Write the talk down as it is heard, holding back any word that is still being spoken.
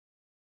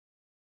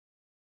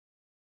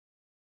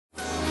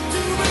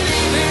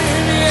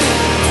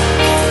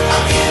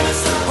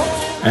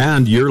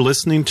And you're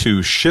listening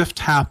to Shift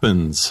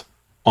Happens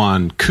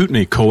on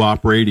Kootenai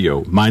Co-op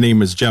Radio. My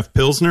name is Jeff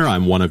Pilsner.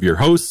 I'm one of your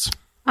hosts.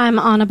 I'm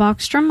Anna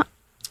Bockstrom.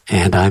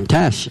 And I'm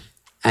Tesh.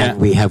 And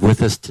we have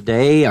with us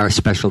today, our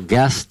special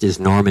guest is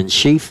Norman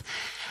Seeff.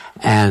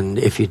 And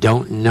if you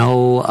don't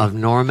know of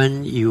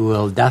Norman, you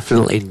will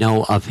definitely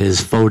know of his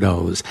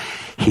photos.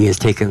 He has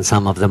taken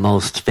some of the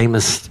most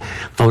famous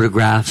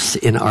photographs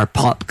in our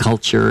pop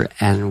culture,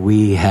 and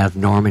we have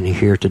Norman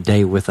here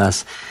today with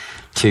us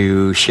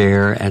to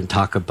share and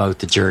talk about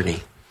the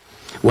journey.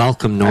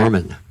 Welcome,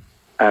 Norman.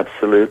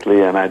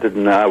 Absolutely, and I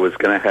didn't know I was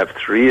going to have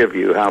three of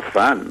you. How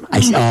fun.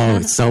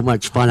 It's so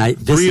much fun.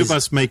 Three of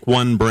us make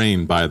one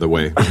brain, by the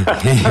way.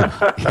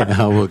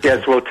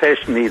 Yes, well,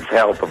 Tesh needs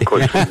help, of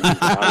course.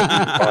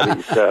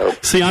 Body, so.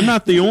 See, I'm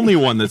not the only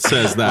one that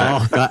says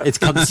that. Oh, God, it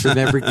comes from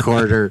every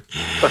quarter.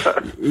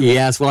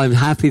 Yes, well, I'm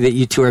happy that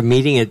you two are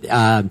meeting it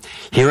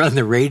here on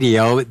the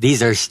radio.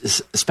 These are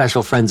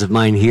special friends of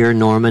mine here,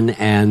 Norman,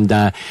 and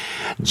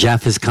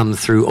Jeff has come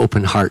through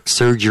open heart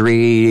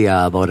surgery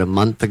about a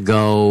month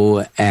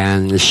ago.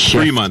 And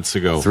 3 months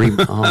ago.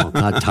 Oh,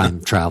 God,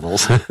 time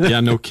travels.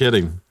 Yeah, no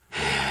kidding.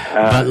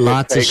 But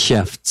lots of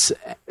shifts.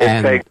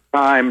 It takes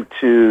time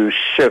to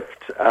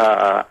shift,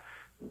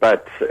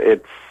 but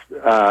it's,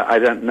 I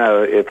don't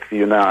know if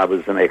you know, I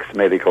was an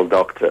ex-medical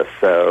doctor,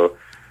 so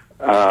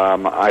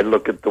I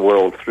look at the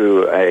world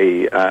through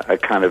a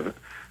kind of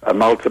a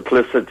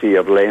multiplicity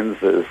of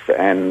lenses,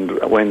 and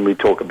when we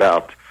talk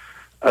about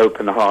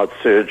open heart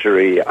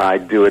surgery, I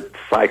do it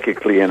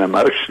psychically and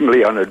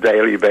emotionally on a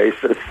daily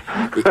basis.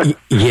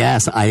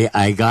 Yes,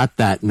 I got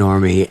that,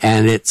 Normie,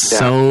 and it's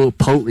so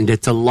potent.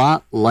 It's a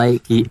lot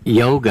like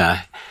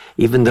yoga,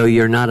 even though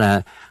you're not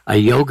a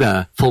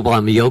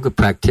full-blown yoga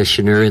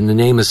practitioner. In the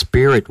name of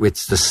spirit,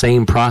 it's the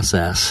same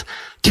process,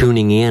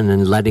 tuning in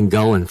and letting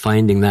go and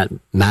finding that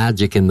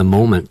magic in the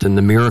moment and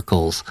the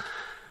miracles.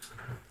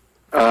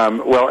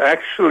 Well,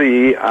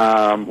 actually,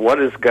 what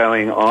is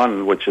going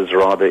on, which is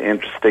rather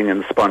interesting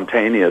and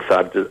spontaneous,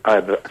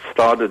 I've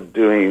started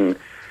doing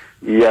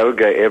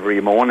yoga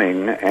every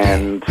morning,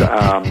 and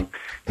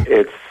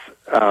it's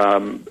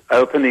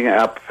opening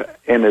up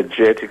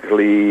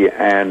energetically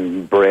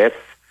and breath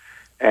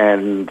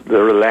and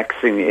the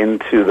relaxing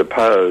into the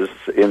pose.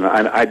 And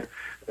I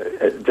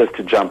just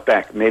to jump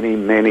back, many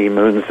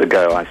moons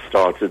ago, I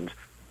started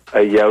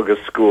a yoga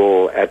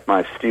school at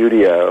my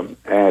studio,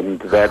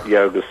 and that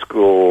yoga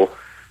school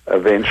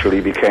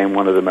eventually became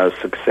one of the most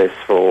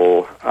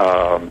successful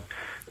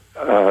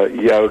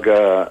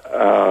yoga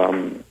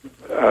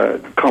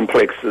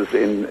complexes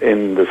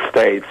in the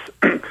States.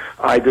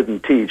 I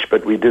didn't teach,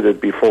 but we did it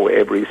before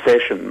every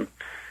session,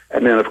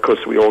 and then of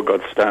course we all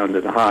got stoned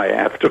and high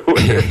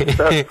afterwards.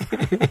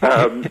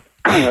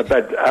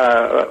 But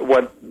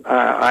what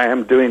I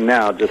am doing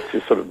now, just to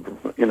sort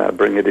of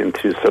bring it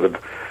into sort of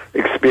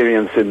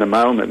experience in the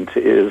moment,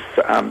 is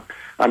I'm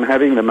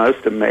having the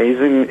most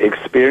amazing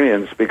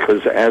experience,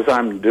 because as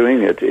I'm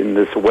doing it in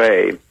this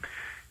way,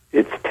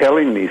 it's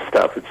telling me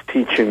stuff, it's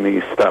teaching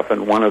me stuff.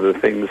 And one of the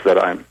things that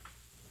I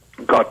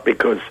got,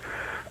 because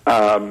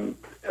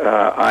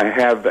I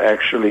have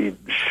actually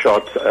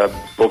shot a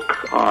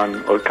book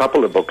on, or a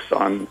couple of books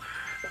on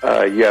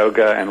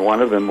yoga, and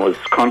one of them was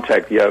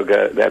contact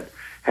yoga that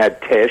had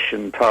Tesh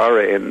and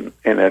Tara in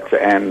it,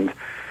 and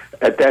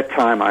at that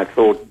time, I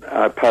thought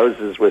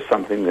poses were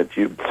something that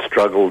you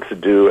struggled to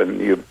do, and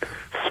you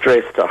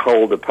stressed to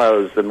hold a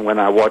pose. And when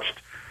I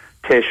watched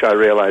Tesh, I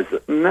realized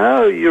that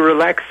no, you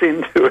relax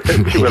into it.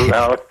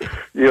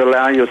 You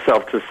allow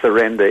yourself to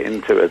surrender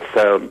into it.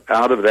 So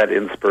out of that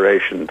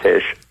inspiration,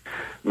 Tesh,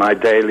 my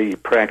daily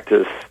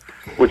practice,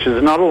 which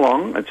is not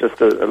long, it's just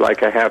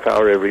like a half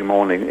hour every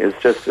morning, is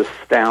just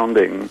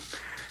astounding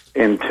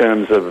in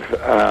terms of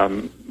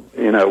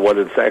what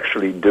it's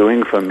actually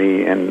doing for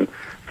me, and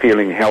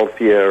feeling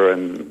healthier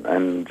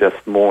and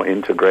just more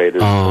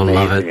integrated. Oh,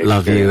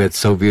 love you. It's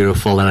so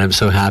beautiful, and I'm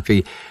so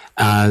happy.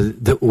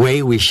 The way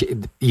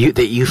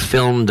that you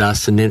filmed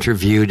us and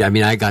interviewed, I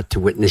mean, I got to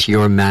witness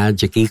your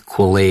magic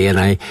equally, and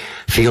I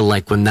feel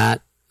like when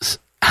that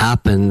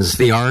happens,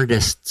 the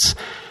artists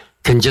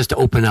can just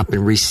open up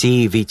and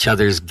receive each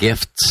other's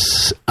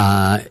gifts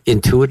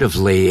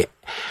intuitively.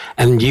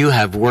 And you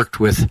have worked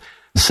with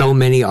so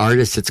many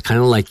artists. It's kind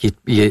of like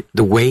the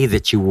way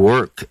that you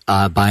work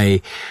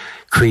by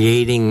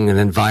creating an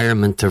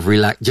environment of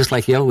just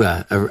like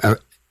yoga,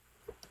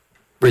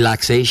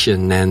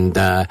 relaxation,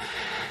 and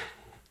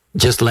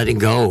just letting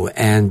go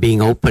and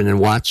being open and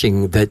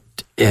watching that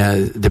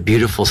the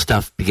beautiful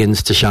stuff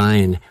begins to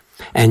shine.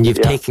 And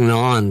you've taken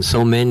on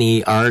so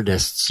many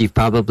artists. You've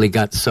probably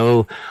got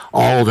all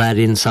that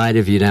inside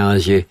of you now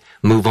as you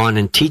move on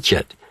and teach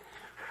it.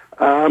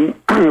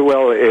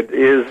 Well, it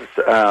is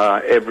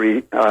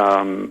every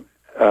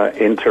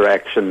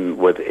interaction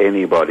with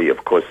anybody,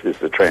 of course,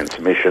 is a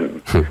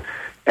transmission.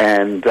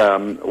 And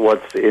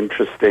what's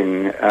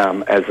interesting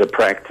as a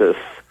practice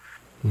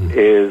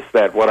is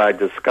that what I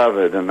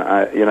discovered, and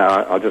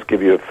I'll just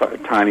give you a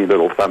tiny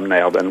little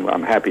thumbnail, then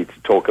I'm happy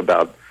to talk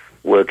about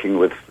working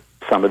with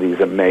some of these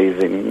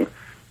amazing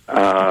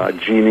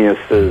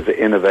geniuses,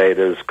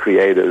 innovators,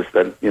 creators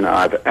that,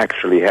 I've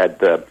actually had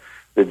the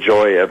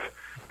joy of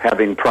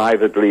having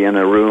privately in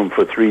a room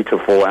for 3 to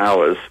 4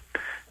 hours.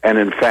 And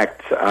in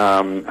fact,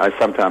 I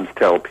sometimes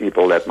tell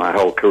people that my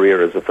whole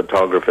career as a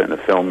photographer and a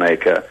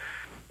filmmaker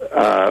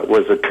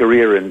was a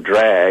career in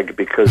drag,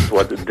 because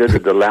what it did,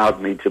 it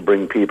allowed me to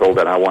bring people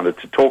that I wanted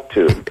to talk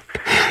to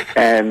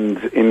and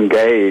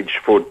engage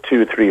for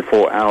 2, 3,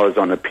 4 hours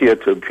on a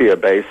peer-to-peer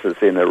basis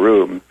in a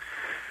room.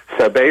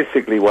 So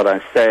basically what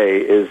I say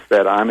is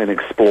that I'm an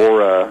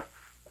explorer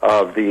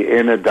of the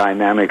inner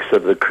dynamics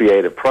of the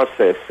creative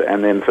process,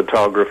 and then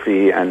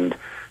photography and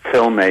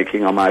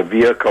filmmaking are my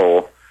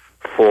vehicle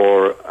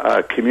for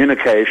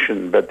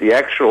communication. But the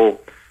actual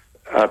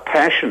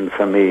passion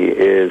for me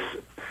is,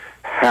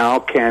 how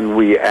can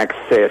we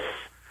access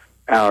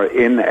our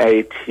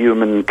innate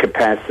human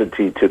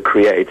capacity to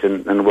create?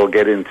 And we'll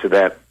get into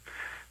that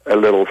a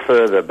little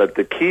further. But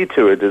the key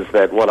to it is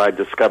that what I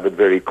discovered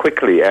very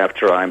quickly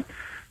after I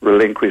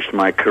relinquished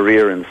my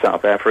career in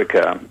South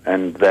Africa,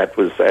 and that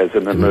was as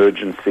an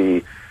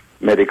emergency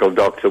medical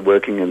doctor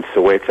working in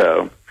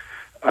Soweto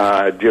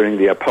during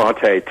the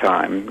apartheid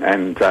time,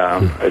 and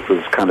it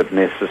was kind of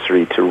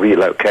necessary to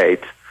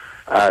relocate.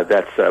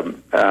 That's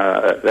an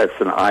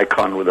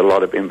icon with a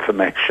lot of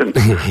information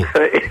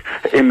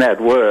in that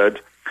word.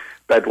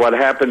 But what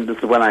happened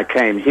is, when I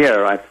came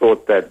here, I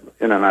thought that,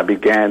 and I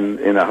began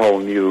in a whole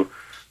new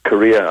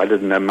career. I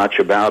didn't know much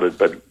about it,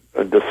 but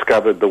I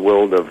discovered the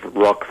world of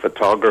rock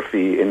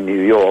photography in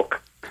New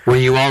York. Were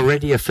you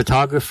already a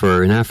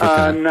photographer in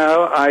Africa?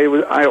 No,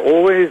 I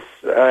always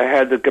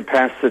had the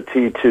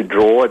capacity to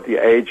draw. At the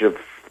age of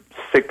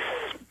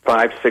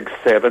 5, 6,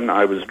 7,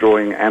 I was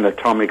drawing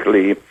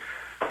anatomically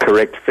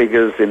correct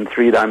figures in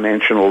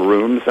 3-dimensional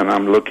rooms, and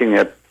I'm looking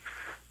at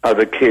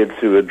other kids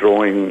who are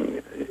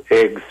drawing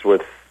eggs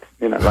with,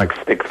 like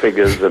stick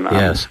figures, and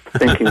yes. I'm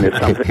thinking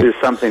there's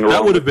something wrong.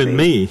 That would have been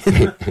me.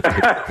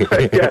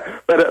 Yeah,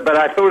 but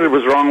I thought it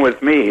was wrong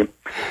with me.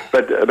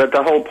 But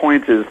the whole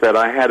point is that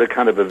I had a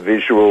kind of a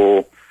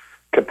visual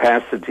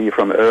capacity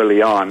from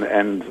early on,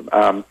 and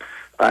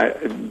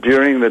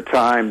during the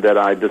time that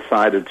I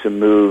decided to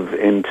move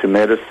into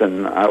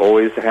medicine, I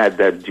always had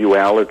that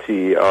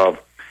duality of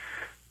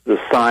the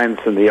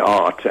science and the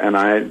art, and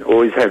I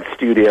always had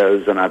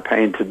studios, and I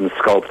painted and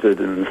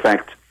sculpted, and in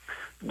fact,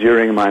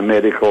 during my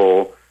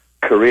medical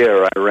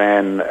career, I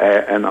ran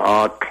an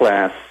art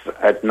class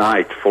at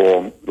night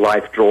for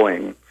life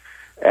drawing,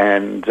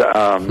 and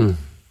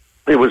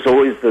there was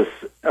always this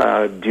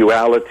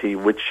duality: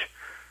 which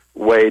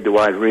way do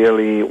I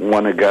really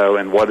want to go,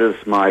 and what is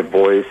my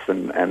voice,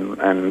 and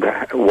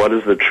what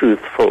is the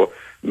truth for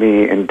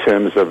me in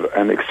terms of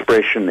an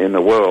expression in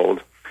the world?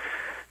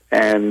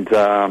 And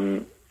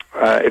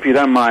if you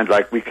don't mind,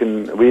 like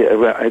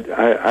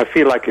I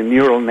feel like a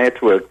neural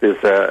network.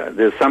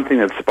 There's something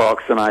that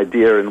sparks an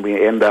idea, and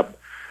we end up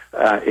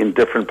in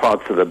different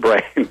parts of the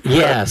brain.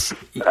 Yes,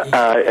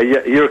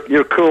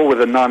 you're cool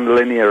with a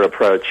non-linear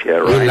approach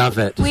here, right? We love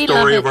it.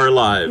 Story of our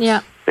lives.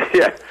 Yeah.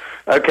 Yeah.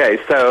 Okay.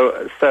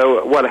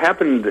 So what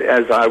happened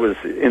as I was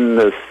in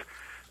this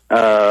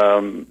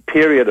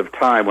period of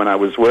time when I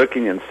was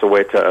working in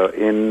Soweto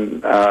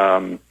in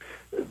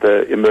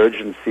the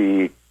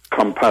emergency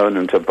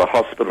component of the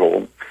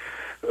hospital,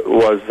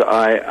 was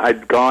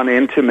I'd gone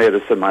into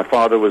medicine. My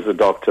father was a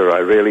doctor. I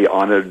really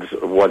honored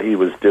what he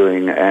was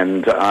doing,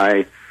 and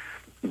I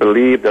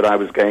believed that I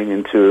was going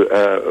into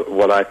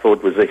what I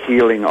thought was a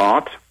healing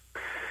art.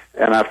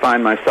 And I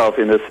find myself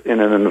in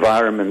an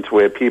environment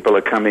where people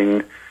are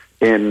coming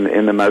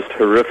in the most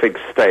horrific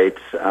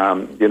states,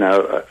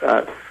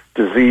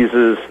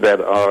 diseases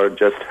that are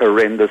just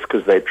horrendous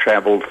because they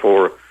traveled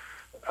for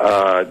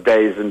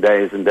days and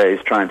days and days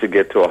trying to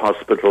get to a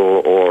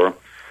hospital, or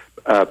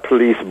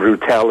police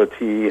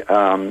brutality,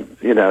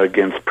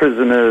 against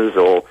prisoners,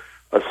 or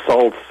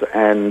assaults.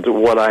 And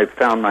what I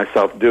found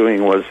myself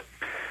doing was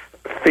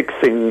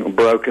fixing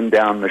broken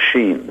down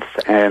machines,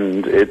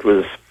 and it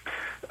was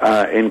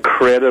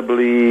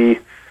incredibly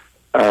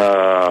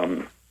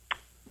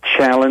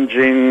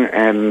challenging,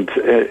 and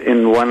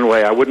in one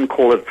way I wouldn't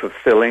call it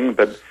fulfilling,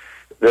 but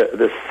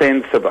the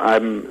sense of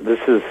this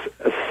is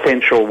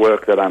essential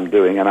work that I'm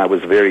doing, and I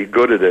was very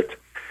good at it,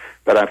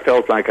 but I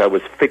felt like I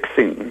was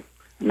fixing,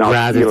 not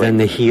rather healing. than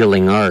the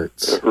healing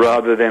arts.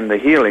 Rather than the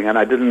healing, and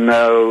I didn't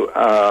know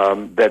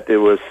that there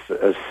was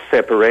a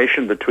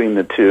separation between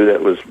the two.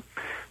 That was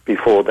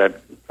before that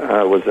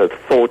was a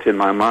thought in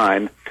my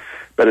mind,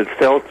 but it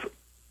felt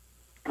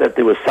that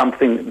there was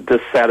something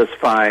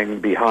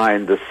dissatisfying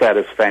behind the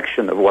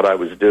satisfaction of what I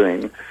was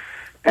doing.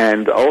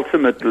 And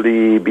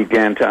ultimately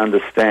began to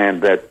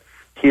understand that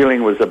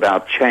healing was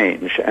about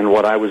change, and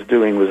what I was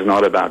doing was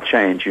not about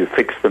change. You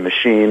fix the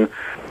machine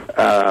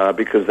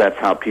because that's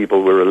how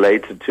people were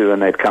related to,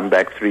 and they'd come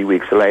back 3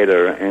 weeks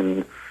later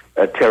in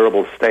a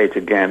terrible state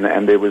again.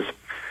 And there was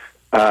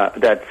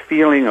that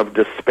feeling of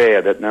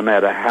despair that no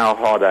matter how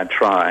hard I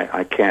try,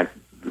 I can't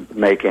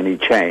make any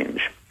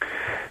change.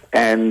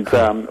 And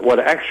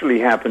what actually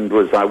happened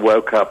was I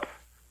woke up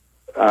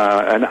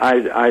And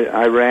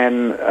I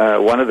ran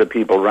one of the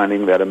people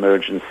running that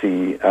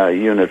emergency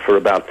unit for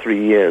about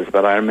 3 years,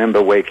 but I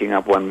remember waking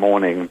up one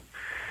morning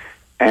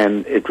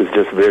and it was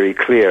just very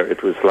clear.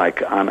 It was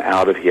like, I'm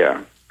out of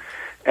here.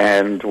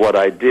 And what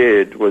I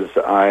did was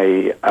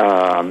I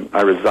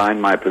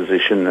resigned my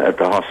position at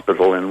the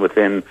hospital, and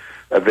within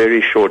a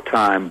very short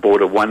time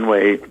bought a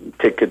one-way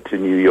ticket to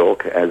New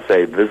York as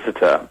a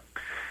visitor,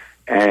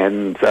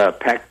 and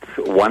packed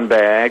one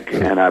bag,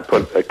 and I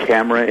put a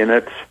camera in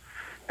it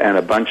and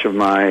a bunch of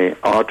my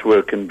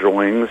artwork and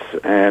drawings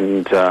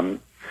and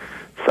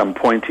some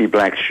pointy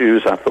black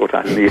shoes I thought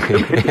I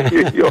needed in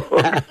New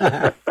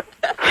York.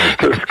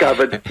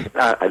 Discovered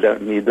I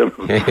don't need them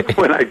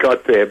when I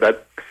got there,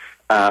 but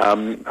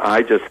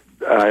I just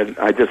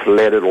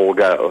let it all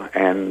go,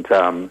 and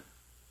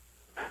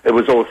it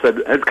was also,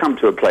 it had come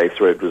to a place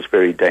where it was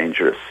very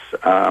dangerous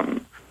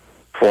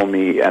for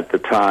me at the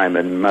time,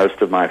 and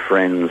most of my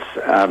friends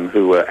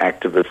who were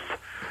activists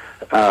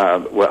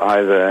were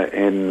either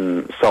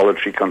in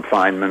solitary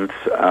confinement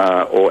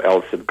or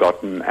else had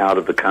gotten out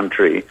of the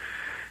country.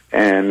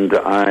 And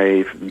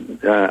I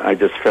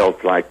just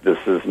felt like this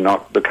is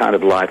not the kind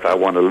of life I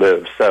want to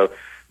live. So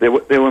there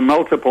were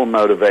multiple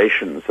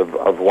motivations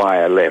of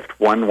why I left.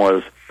 One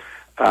was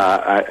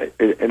that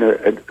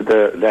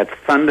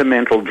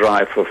fundamental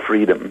drive for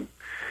freedom,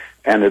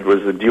 and it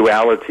was a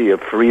duality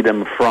of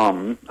freedom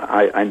from.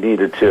 I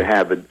needed to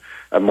have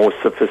a more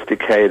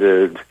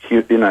sophisticated,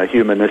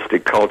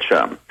 humanistic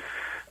culture,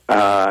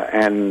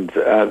 and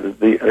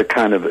the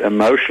kind of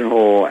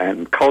emotional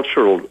and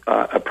cultural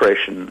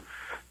oppression.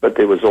 But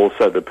there was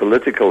also the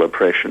political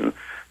oppression.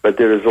 But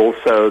there is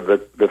also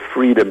the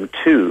freedom,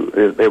 too.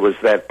 There was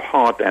that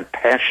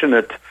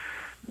passionate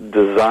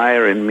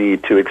desire in me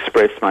to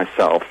express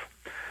myself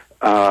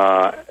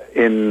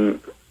in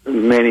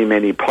many,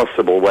 many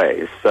possible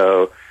ways.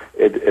 So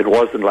it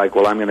wasn't like,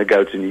 well, I'm going to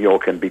go to New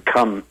York and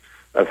become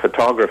a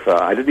photographer.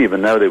 I didn't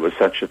even know there was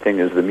such a thing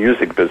as the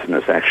music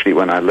business, actually,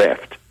 when I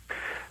left.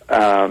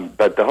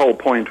 But the whole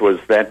point was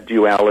that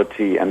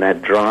duality and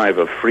that drive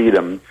of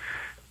freedom.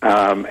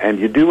 And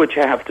you do what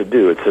you have to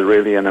do. It's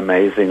really an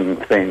amazing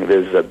thing.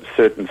 There's a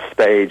certain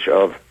stage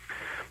of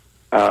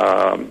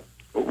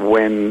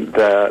when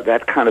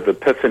that kind of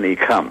epiphany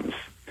comes.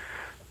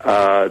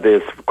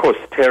 There's, of course,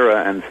 terror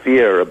and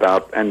fear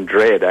and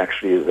dread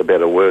actually is a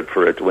better word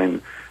for it,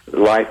 when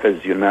life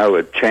as you know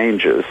it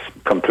changes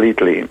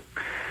completely.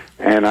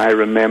 And I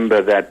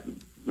remember that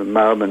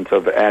moment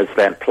of as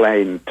that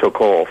plane took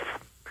off,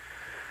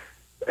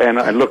 and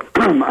I looked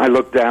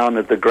down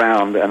at the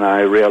ground, and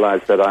I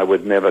realized that I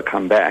would never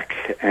come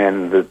back,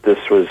 and that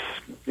this was,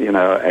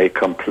 a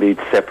complete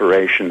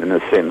separation, in a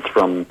sense,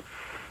 from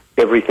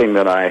everything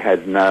that I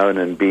had known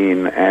and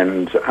been.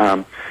 And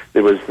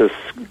there was this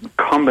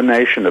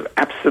combination of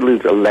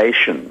absolute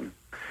elation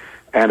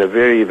and a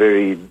very,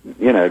 very,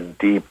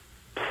 deep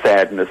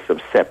sadness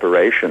of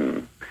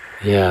separation.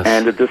 Yes.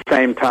 And at the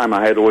same time,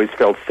 I had always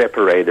felt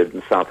separated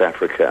in South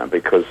Africa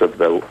because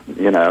of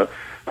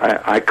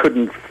I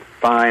couldn't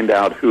find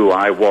out who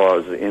I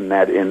was in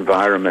that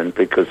environment,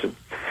 because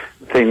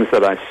things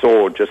that I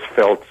saw just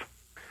felt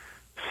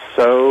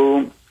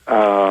so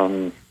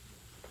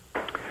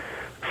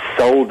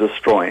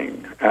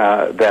soul-destroying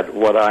that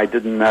what I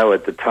didn't know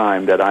at the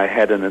time, that I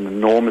had an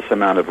enormous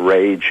amount of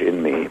rage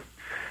in me.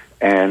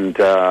 And,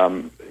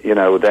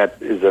 that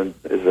is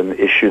an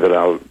issue that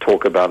I'll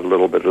talk about a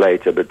little bit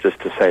later, but just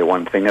to say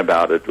one thing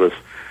about it was,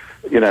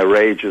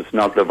 rage is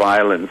not the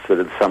violence that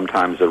it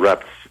sometimes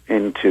erupts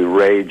into.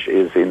 Rage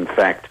is, in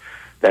fact,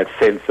 that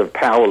sense of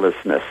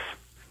powerlessness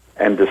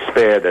and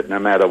despair that no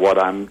matter what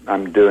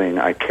I'm doing,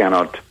 I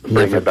cannot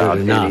bring about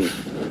any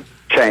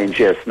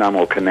change, no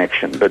more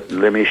connection. But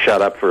let me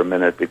shut up for a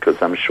minute,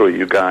 because I'm sure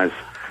you guys...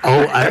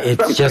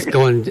 it's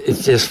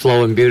just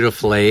flowing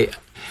beautifully.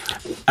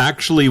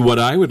 Actually, what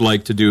I would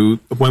like to do,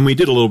 when we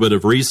did a little bit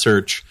of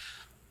research,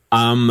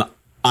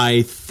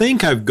 I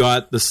think I've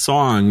got the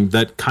song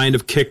that kind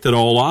of kicked it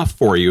all off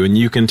for you, and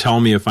you can tell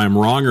me if I'm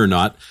wrong or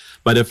not.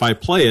 But if I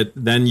play it,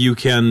 then you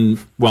can,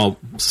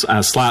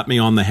 slap me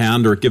on the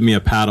hand or give me a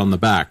pat on the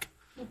back.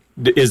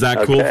 Is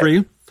that cool for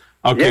you?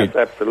 Okay. Yes,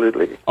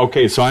 absolutely.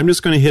 Okay, so I'm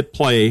just going to hit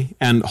play,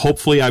 and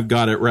hopefully I've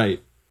got it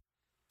right.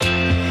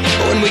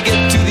 When we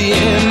get to the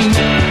end,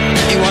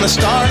 you want to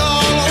start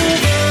all over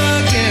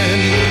again.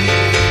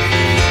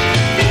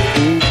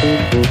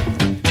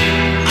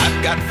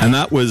 And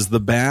that was the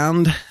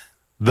band,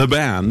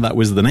 that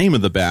was the name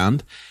of the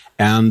band.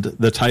 And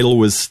the title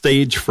was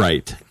Stage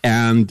Fright.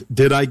 And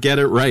did I get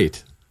it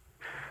right?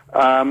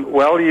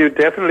 Well, you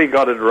definitely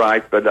got it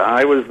right, but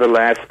I was the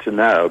last to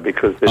know,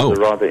 because there's a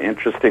rather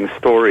interesting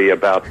story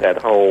about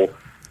that whole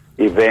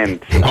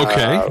event.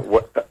 Okay.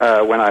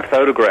 When I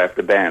photographed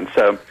the band.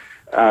 So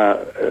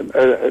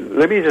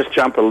let me just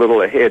jump a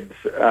little ahead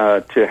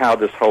to how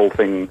this whole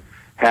thing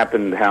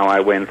happened, how I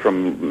went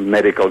from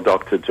medical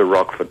doctor to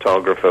rock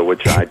photographer,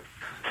 which I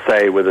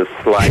say with a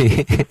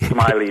slight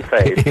smiley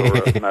face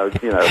or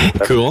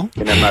Cool.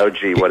 an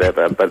emoji,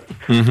 whatever. But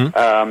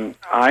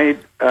I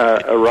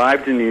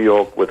arrived in New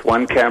York with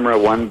one camera,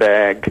 one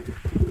bag,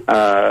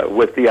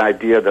 with the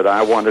idea that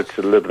I wanted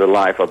to live the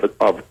life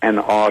of an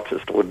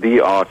artist or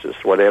the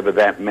artist, whatever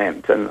that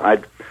meant. And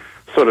I'd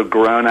sort of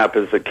grown up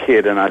as a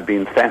kid, and I'd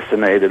been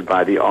fascinated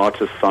by the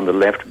artists on the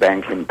left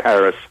bank in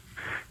Paris.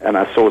 And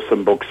I saw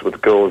some books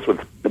with girls with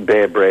the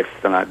bare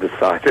breasts, and I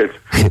decided...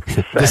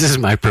 This is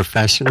my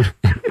profession.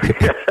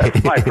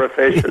 That's my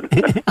profession.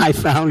 I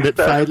found it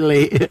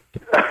finally.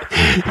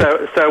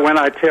 So when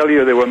I tell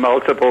you there were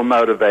multiple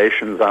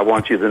motivations, I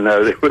want you to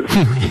know there was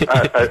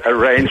a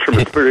range from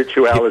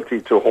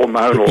spirituality to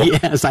hormonal.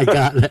 Yes, I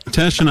got it.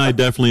 Tesh and I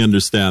definitely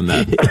understand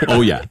that.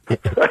 Oh, yeah.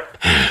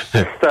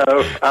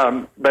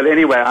 So, but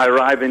anyway, I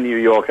arrive in New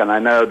York, and I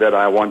know that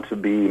I want to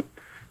be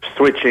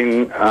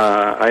switching.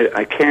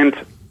 I can't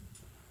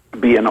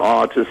be an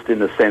artist in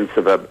the sense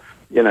of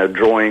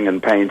drawing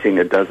and painting.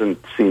 It doesn't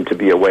seem to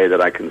be a way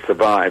that I can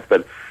survive.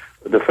 But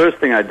the first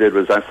thing I did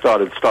was I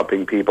started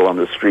stopping people on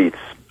the streets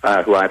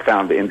who I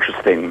found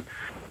interesting.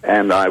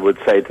 And I would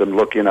say to them,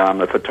 look,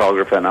 I'm a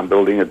photographer and I'm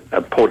building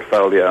a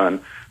portfolio, and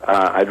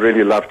I'd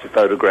really love to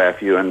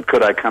photograph you. And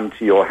could I come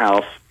to your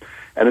house?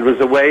 And it was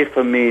a way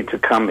for me to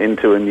come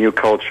into a new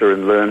culture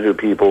and learn who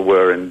people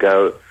were and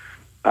go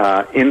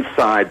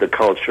inside the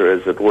culture,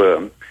 as it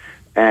were.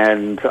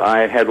 And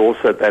I had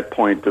also at that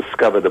point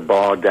discovered a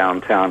bar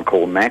downtown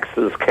called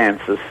Max's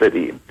Kansas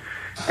City.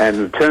 And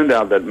it turned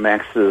out that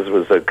Max's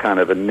was a kind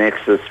of a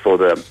nexus for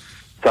the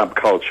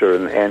subculture,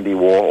 and Andy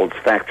Warhol's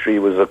factory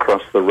was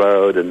across the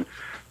road, and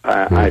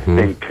I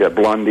think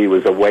Blondie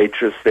was a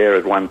waitress there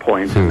at one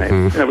point.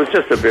 And it was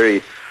just a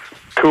very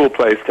cool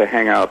place to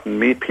hang out and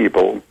meet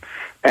people.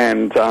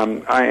 And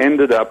I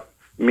ended up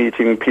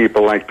meeting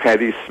people like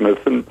Patti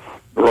Smith and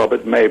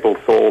Robert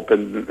Mapplethorpe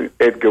and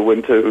Edgar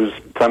Winter, who's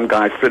some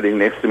guy sitting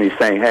next to me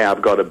saying, hey,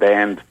 I've got a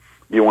band.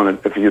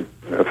 If you're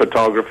a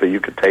photographer,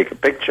 you could take a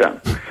picture.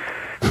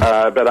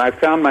 But I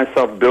found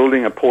myself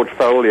building a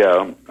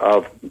portfolio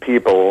of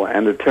people,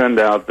 and it turned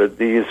out that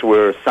these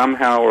were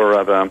somehow or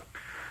other,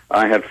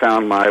 I had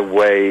found my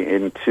way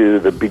into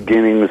the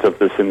beginnings of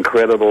this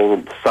incredible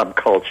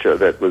subculture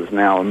that was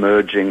now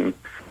emerging.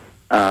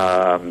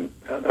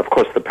 Of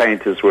course, the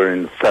painters were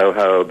in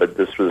Soho, but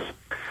this was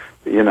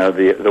the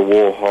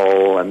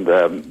Warhol and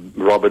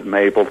Robert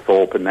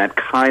Mapplethorpe and that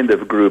kind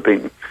of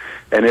grouping.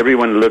 And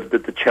everyone lived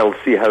at the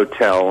Chelsea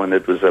Hotel, and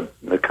it was a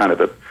kind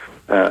of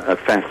a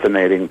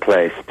fascinating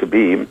place to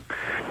be.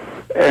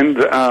 And,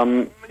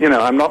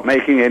 I'm not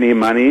making any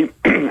money,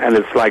 and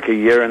it's like a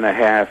year and a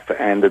half,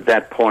 and at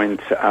that point,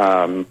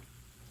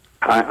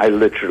 I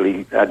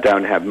literally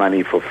don't have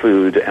money for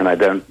food, and I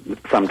don't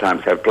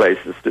sometimes have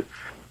places to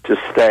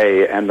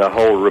stay, and the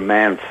whole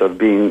romance of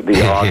being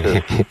the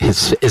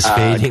artist is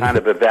fading. Kind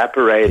of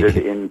evaporated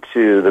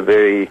into the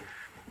very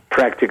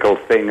practical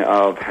thing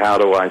of how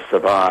do I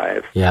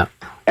survive. Yeah.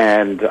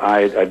 And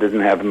I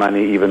didn't have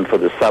money even for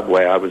the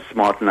subway. I was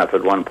smart enough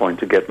at one point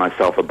to get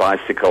myself a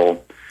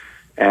bicycle,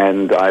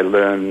 and I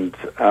learned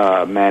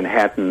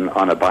Manhattan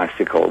on a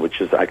bicycle,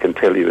 which is, I can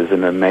tell you, is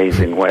an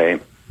amazing way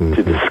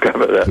to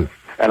discover that.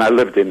 And I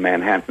lived in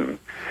Manhattan.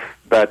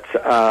 But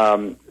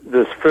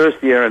this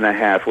first year and a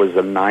half was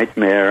a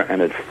nightmare,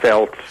 and it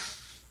felt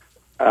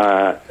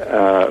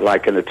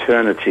like an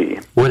eternity.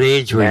 What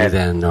age were you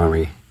then,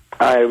 Normie?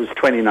 I was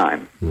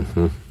 29.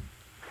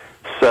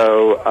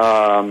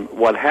 So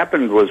what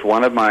happened was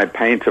one of my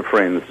painter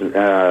friends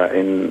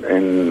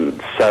in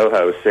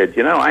Soho said,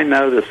 I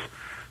know this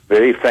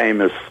very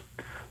famous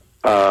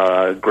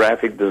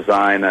graphic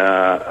designer,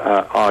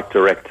 art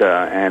director,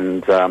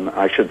 and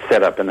I should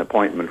set up an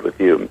appointment with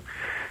you.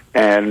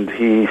 And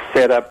he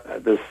set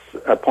up this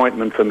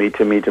appointment for me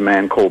to meet a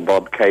man called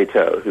Bob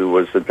Cato, who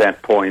was at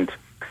that point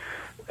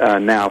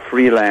now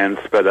freelance,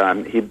 but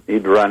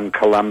he'd run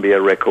Columbia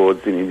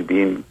Records, and he'd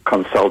been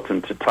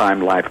consultant to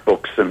Time Life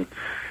Books, and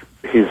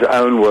his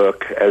own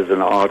work as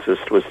an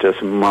artist was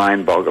just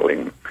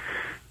mind-boggling.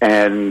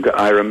 And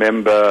I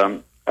remember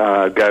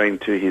going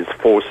to his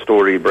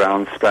 4-story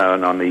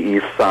brownstone on the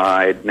east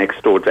side,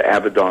 next door to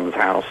Avedon's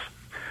house,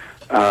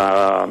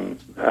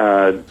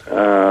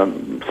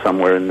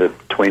 somewhere in the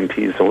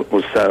 20s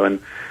or so, and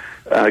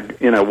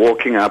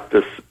walking up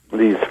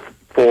these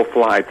 4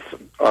 flights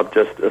of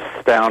just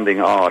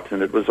astounding art,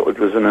 and it was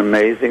an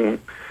amazing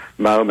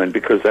moment,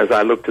 because as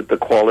I looked at the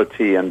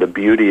quality and the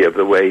beauty of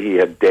the way he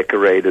had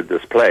decorated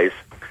this place,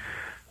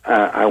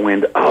 I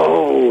went,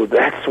 oh,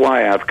 that's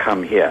why I've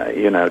come here,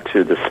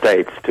 to the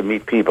States to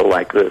meet people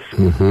like this.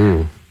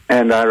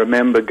 And I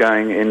remember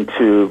going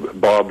into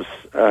Bob's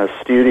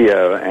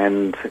studio,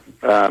 and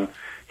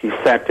he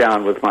sat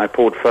down with my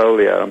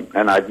portfolio,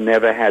 and I'd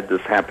never had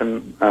this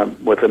happen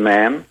with a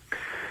man.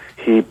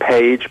 He,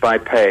 page by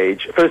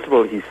page, first of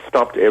all, he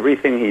stopped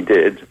everything he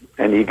did,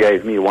 and he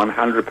gave me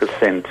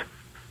 100%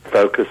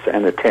 focus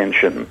and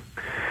attention.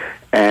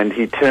 And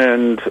he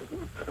turned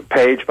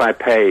page by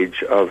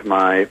page of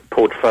my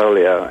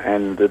portfolio,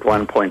 and at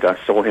one point I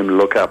saw him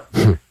look up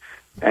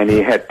and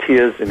he had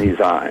tears in his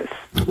eyes.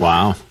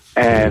 Wow.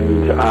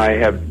 And I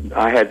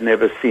had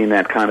never seen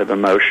that kind of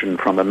emotion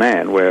from a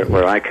man.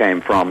 Where I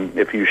came from,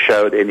 if you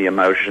showed any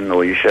emotion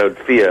or you showed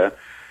fear,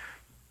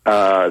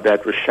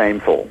 that was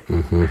shameful.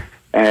 Mm-hmm.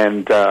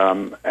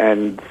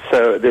 And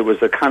so there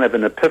was a kind of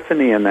an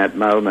epiphany in that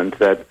moment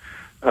that,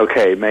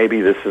 okay,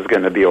 maybe this is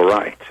going to be all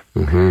right.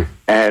 Mm-hmm.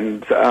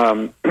 And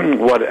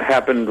what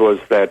happened was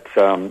that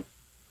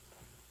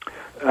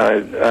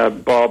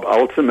Bob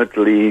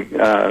ultimately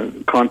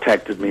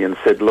contacted me and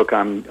said, "Look,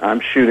 I'm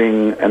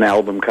shooting an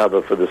album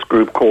cover for this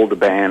group called The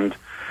Band,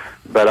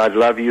 but I'd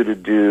love you to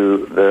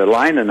do the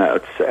liner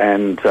notes,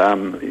 and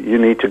you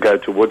need to go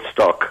to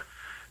Woodstock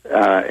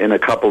in a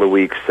couple of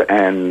weeks,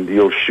 and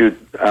you'll shoot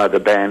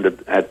the band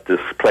at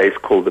this place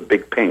called the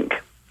Big Pink."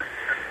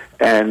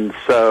 And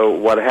so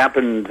what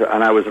happened,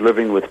 and I was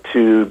living with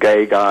two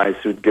gay guys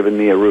who'd given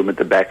me a room at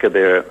the back of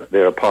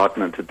their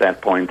apartment at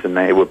that point, and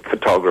they were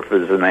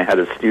photographers, and they had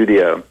a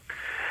studio.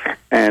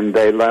 And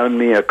they loaned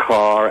me a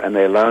car, and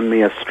they loaned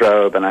me a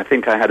strobe, and I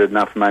think I had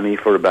enough money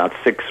for about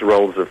 6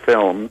 rolls of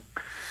film.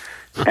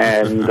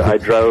 And I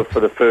drove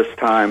for the first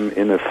time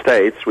in the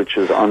States, which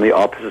is on the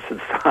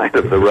opposite side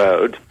of the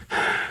road.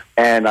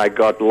 And I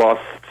got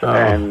lost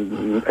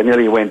and I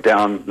nearly went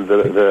down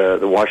the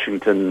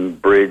Washington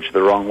Bridge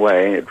the wrong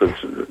way. It was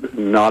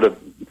not a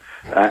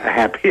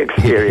happy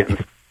experience.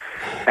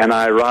 And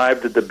I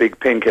arrived at the Big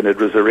Pink, and it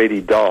was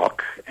already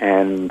dark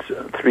and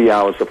 3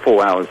 hours or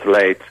 4 hours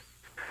late.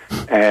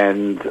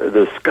 And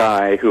this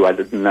guy, who I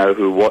didn't know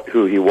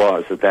who he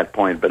was at that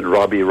point, but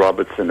Robbie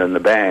Robertson and the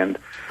band,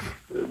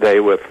 they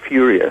were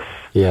furious.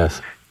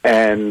 Yes.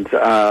 And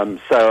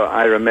so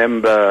I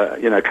remember,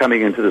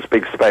 coming into this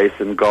big space,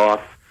 and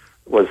Garth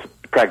was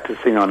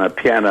practicing on a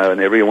piano, and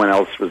everyone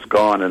else was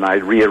gone, and I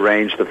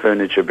rearranged the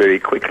furniture very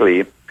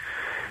quickly.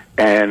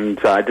 And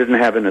I didn't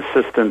have an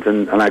assistant,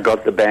 and I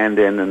got the band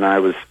in, and I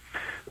was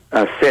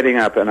setting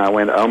up, and I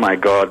went, oh, my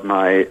God,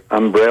 my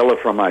umbrella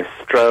from my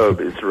strobe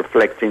is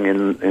reflecting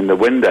in the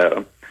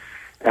window.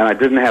 And I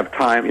didn't have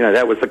time.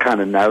 That was the kind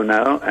of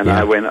no-no. And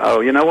I went,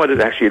 oh, you know what?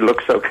 It actually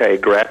looks okay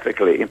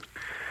graphically.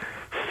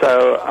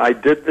 So I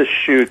did the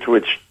shoot,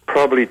 which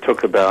probably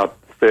took about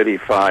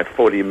 35,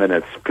 40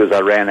 minutes because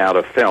I ran out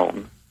of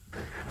film.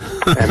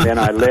 And then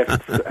I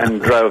left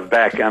and drove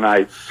back, and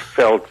I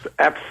felt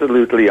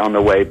absolutely on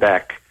the way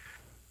back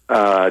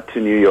to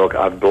New York,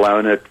 I've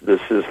blown it.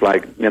 This is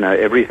like,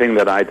 everything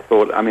that I'd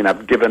thought. I mean,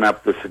 I've given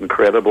up this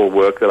incredible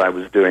work that I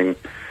was doing.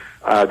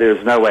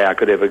 There's no way I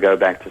could ever go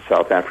back to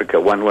South Africa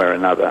one way or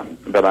another.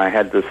 But I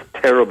had this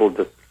terrible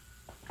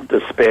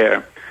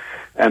despair.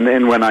 And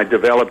then when I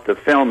developed the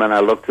film and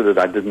I looked at it,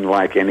 I didn't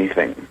like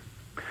anything.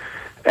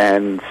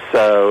 And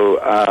so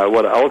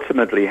what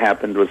ultimately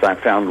happened was I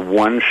found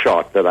one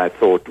shot that I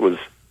thought was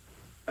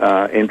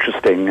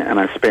interesting, and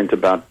I spent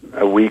about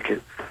a week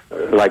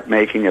like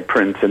making a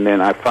print, and then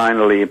I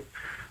finally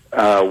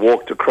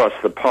walked across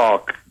the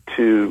park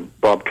to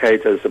Bob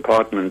Cato's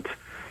apartment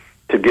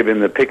to give him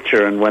the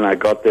picture, and when I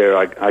got there,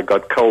 I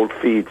got cold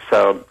feet,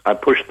 so I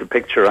pushed the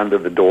picture under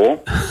the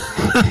door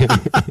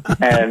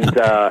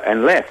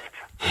and left.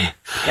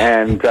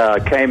 And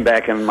came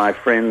back, and my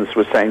friends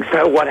were saying,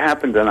 so what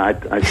happened? And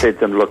I said to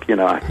them, look, he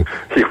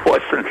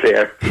wasn't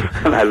there,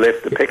 and I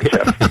left the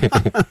picture.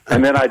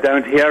 And then I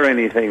don't hear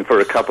anything for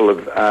a couple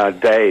of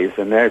days,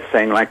 and they're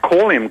saying, like,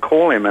 call him.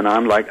 And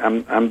I'm like,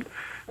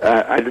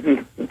 I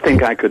didn't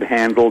think I could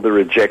handle the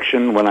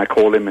rejection when I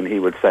called him, and he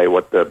would say,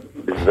 what the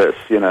is this,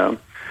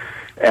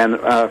 And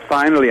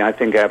finally, I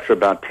think after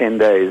about 10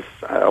 days,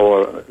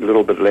 or a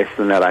little bit less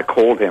than that, I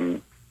called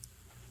him,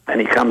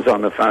 and he comes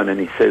on the phone and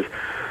he says,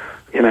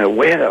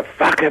 where the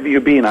fuck have you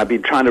been? I've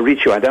been trying to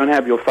reach you. I don't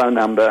have your phone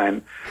number.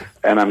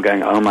 And I'm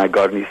going, oh, my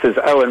God. And he says,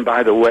 oh, and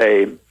by the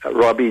way,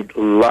 Robbie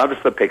loves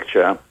the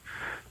picture.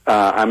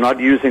 I'm not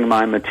using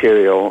my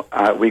material.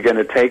 We're going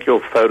to take your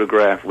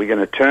photograph. We're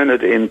going to turn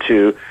it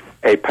into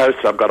a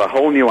poster. I've got a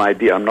whole new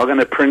idea. I'm not going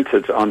to print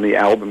it on the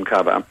album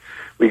cover.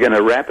 We're going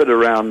to wrap it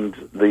around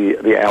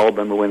the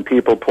album. When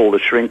people pull the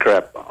shrink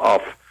wrap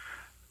off,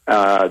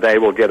 they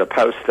will get a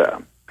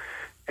poster.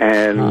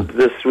 And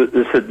this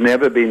had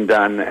never been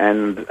done,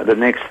 and the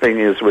next thing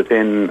is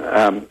within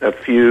a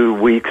few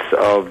weeks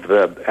of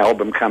the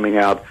album coming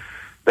out,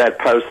 that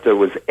poster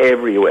was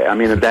everywhere. I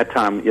mean, at that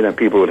time,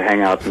 people would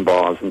hang out in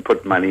bars and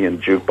put money in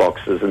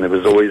jukeboxes, and there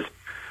was always,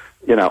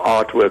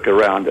 artwork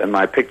around, and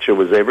my picture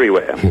was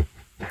everywhere.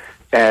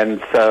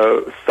 And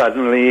so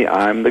suddenly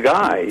I'm the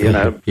guy,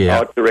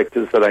 Art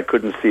directors that I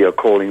couldn't see are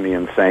calling me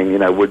and saying,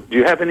 do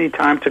you have any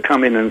time to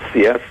come in and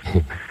see us?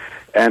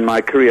 And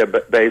my career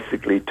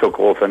basically took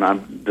off, and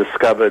I've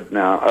discovered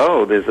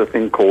now, there's a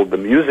thing called the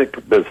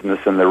music business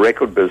and the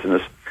record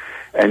business,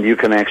 and you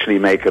can actually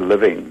make a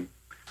living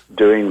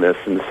doing this.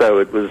 And so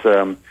it was,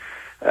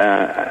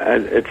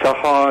 it's a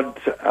hard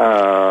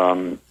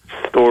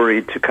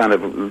story to kind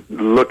of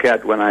look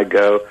at when I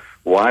go,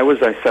 why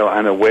was I so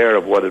unaware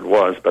of what it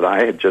was? But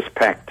I had just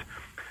packed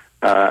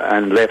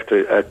and left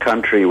a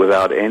country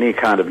without any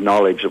kind of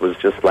knowledge. It was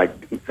just like,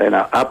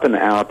 up and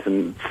out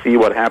and see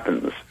what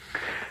happens.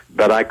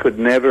 But I could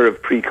never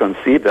have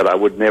preconceived that. I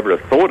would never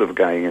have thought of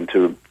going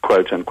into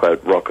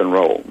quote-unquote rock and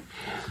roll.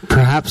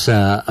 Perhaps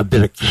a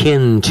bit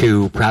akin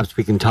to, perhaps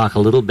we can talk a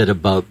little bit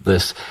about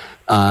this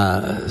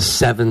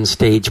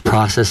 7-stage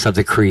process of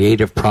the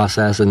creative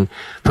process, and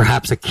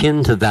perhaps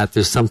akin to that,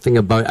 there's something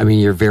about, I mean,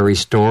 your very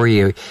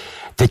story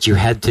that you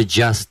had to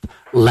just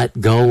let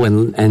go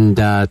and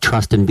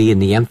trust and be in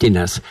the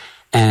emptiness,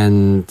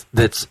 and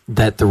that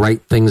the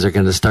right things are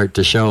going to start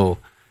to show.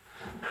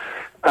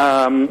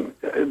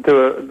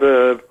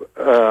 The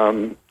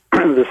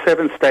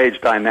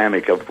 7-stage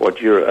dynamic of what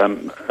you're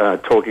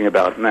talking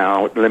about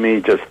now, let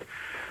me just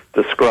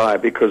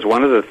describe, because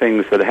one of the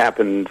things that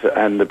happened,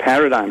 and the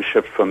paradigm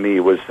shift for me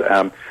was,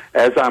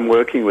 as I'm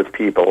working with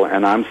people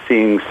and I'm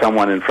seeing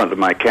someone in front of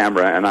my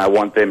camera and I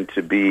want them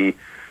to be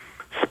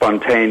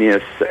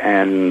spontaneous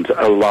and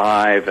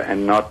alive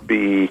and not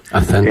be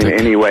authentic, in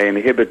any way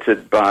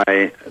inhibited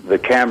by the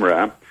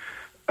camera,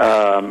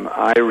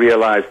 I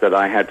realized that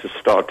I had to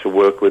start to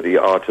work with the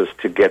artist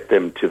to get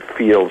them to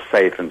feel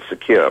safe and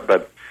secure.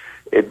 But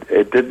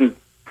it didn't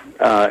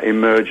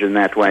emerge in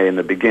that way in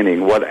the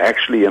beginning. What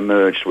actually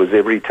emerged was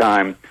every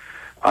time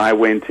I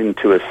went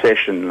into a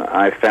session,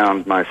 I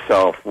found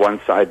myself,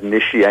 once I'd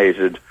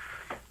initiated,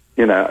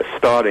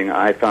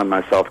 I found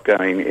myself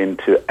going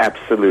into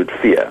absolute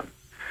fear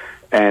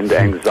and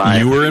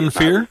anxiety. You were in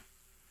fear?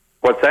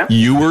 What's that?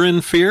 You were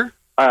in fear?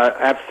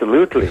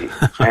 Absolutely.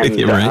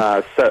 And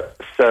right.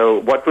 So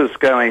what was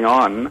going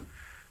on,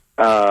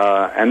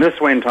 and this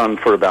went on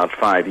for about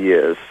 5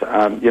 years,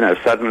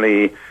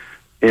 suddenly,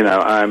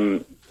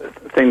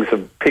 things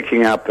are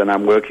picking up and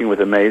I'm working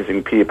with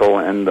amazing people,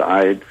 and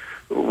I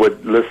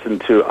would listen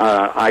to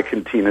Ike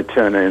and Tina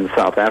Turner in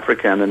South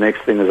Africa, and the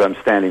next thing is I'm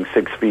standing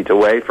 6 feet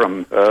away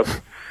from her,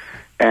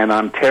 and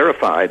I'm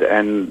terrified,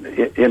 and,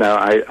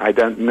 I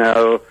don't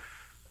know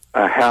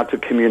how to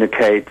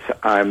communicate.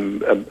 I'm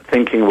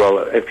thinking, well,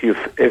 if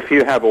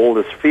you have all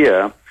this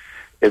fear,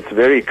 it's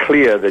very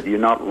clear that you're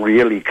not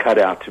really cut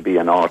out to be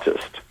an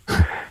artist.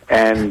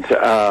 And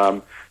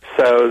so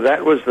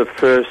that was the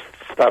first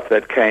stuff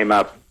that came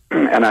up,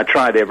 and I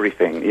tried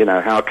everything.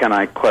 How can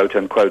I,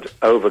 quote-unquote,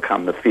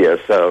 overcome the fear?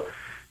 So,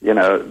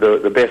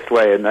 the best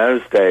way in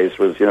those days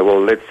was,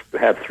 let's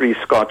have 3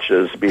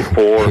 scotches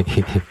before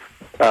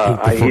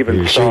I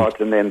even start,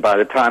 and then by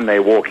the time they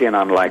walk in,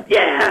 I'm like,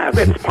 yeah,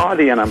 let's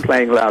party, and I'm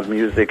playing loud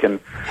music, and,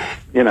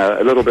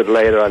 a little bit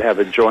later I'd have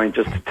a joint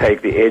just to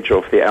take the edge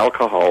off the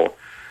alcohol.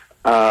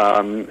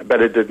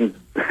 But it didn't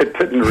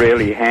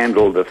really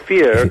handle the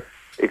fear,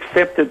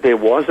 except that there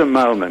was a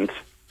moment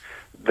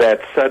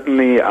that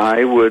suddenly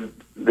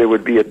there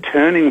would be a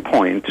turning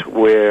point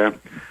where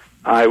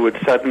I would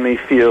suddenly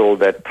feel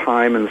that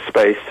time and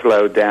space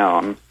slowed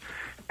down,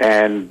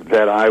 and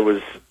that I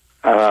was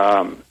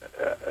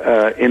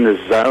in the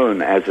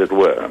zone, as it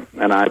were.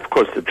 And I, of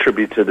course,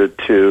 attributed it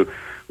to,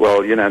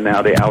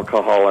 now the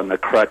alcohol and the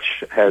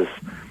crutch has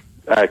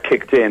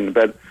kicked in.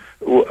 But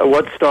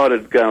what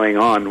started going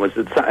on was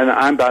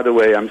and by the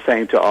way, I'm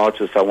saying to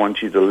artists, I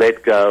want you to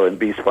let go and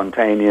be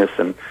spontaneous.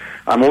 And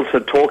I'm also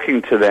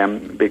talking to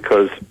them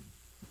because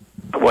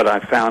what I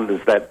found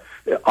is that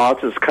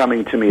artists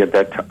coming to me at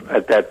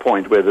that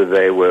point, whether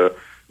they were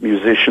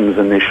musicians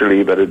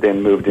initially, but had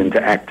then moved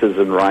into actors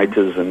and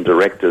writers and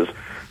directors,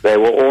 they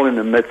were all in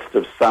the midst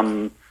of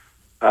some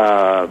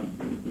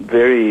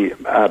very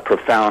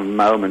profound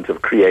moment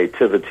of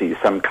creativity,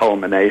 some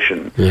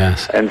culmination.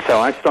 Yes. And so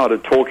I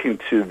started talking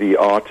to the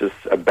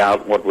artists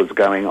about what was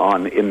going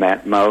on in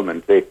that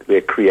moment,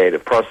 their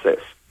creative process.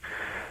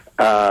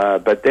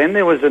 But then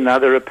there was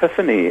another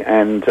epiphany,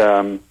 and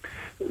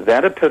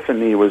that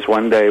epiphany was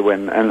one day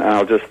when, and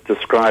I'll just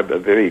describe a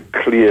very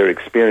clear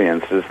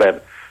experience, is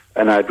that,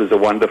 and it was a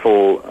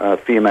wonderful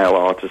female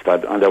artist, I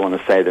don't want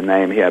to say the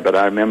name here, but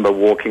I remember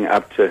walking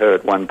up to her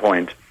at one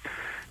point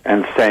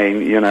and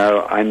saying,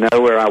 I know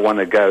where I want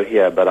to go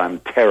here, but I'm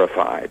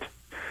terrified.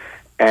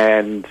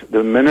 And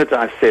the minute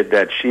I said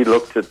that, she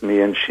looked at me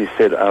and she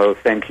said, oh,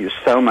 thank you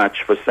so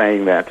much for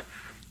saying that.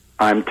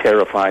 I'm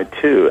terrified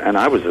too. And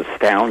I was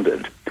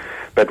astounded.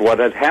 But what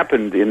had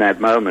happened in that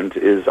moment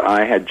is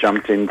I had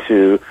jumped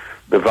into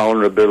the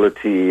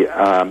vulnerability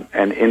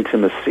and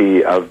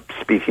intimacy of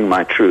speaking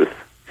my truth.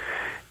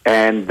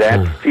 And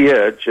that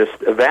fear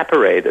just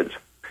evaporated.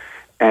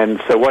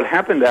 And so what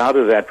happened out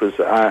of that was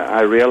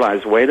I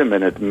realized, wait a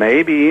minute,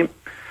 maybe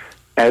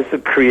as a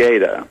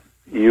creator,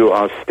 you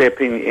are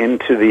stepping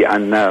into the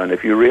unknown.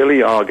 If you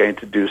really are going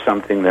to do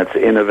something that's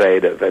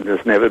innovative and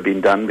has never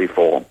been done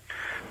before,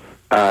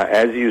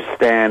 as you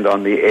stand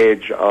on the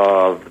edge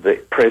of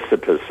the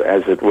precipice,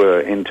 as it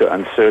were, into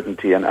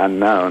uncertainty and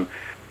unknown,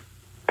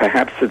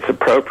 perhaps it's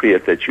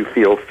appropriate that you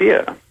feel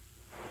fear.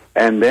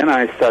 And then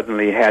I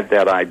suddenly had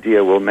that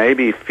idea, well,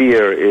 maybe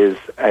fear is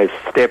a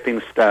stepping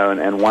stone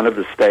and one of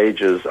the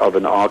stages of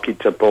an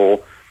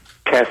archetypal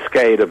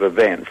cascade of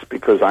events,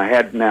 because I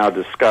had now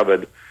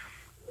discovered,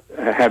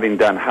 having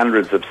done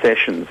hundreds of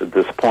sessions at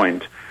this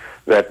point,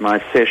 that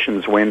my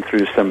sessions went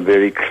through some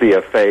very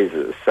clear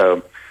phases.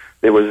 So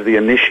there was the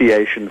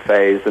initiation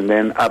phase, and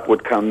then up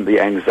would come the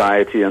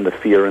anxiety and the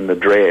fear and the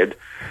dread.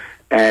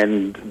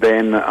 And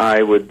then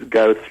I would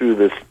go through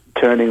this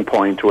turning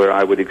point where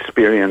I would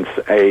experience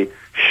a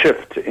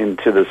shift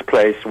into this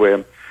place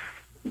where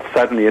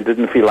suddenly it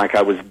didn't feel like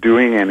I was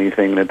doing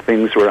anything, that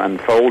things were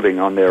unfolding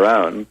on their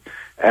own.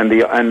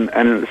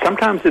 And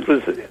sometimes it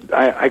was,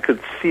 I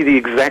could see the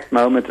exact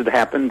moment it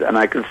happened, and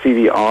I could see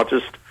the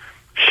artist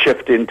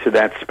shift into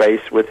that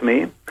space with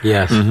me.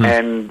 Yes. Mm-hmm.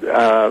 And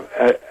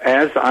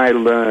as I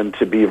learned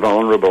to be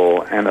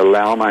vulnerable and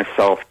allow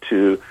myself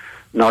to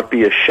not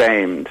be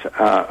ashamed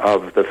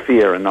of the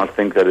fear and not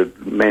think that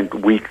it meant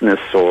weakness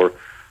or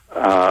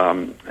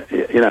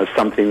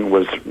something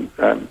was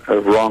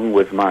wrong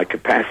with my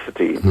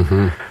capacity.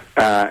 Mm-hmm.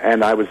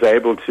 And I was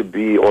able to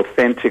be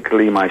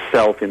authentically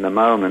myself in the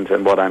moment.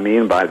 And what I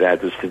mean by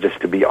that is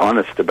to be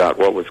honest about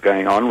what was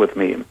going on with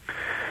me.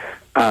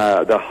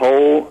 The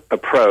whole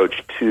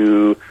approach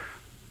to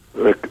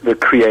the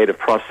creative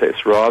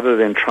process, rather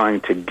than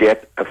trying to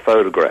get a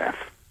photograph,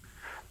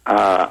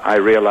 I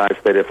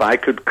realized that if I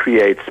could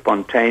create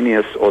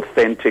spontaneous,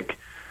 authentic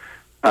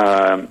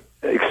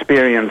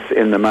experience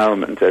in the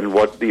moment, and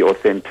what the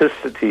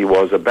authenticity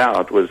was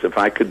about was if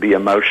I could be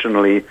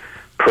emotionally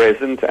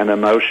present and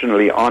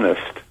emotionally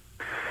honest,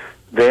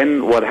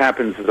 then what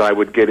happens is I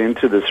would get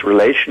into this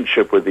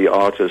relationship with the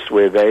artist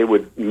where they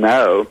would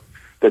know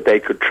that they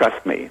could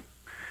trust me.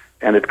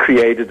 And it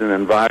created an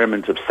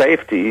environment of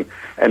safety.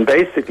 And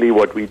basically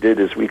what we did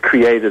is we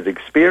created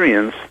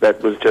experience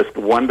that was just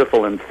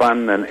wonderful and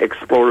fun and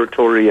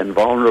exploratory and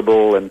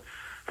vulnerable and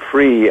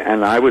free.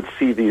 And I would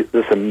see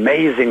this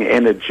amazing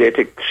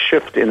energetic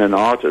shift in an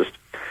artist.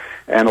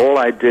 And all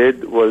I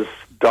did was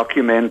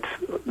document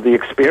the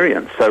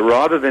experience. So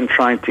rather than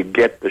trying to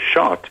get the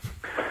shot,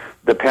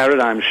 the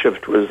paradigm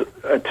shift was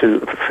to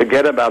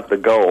forget about the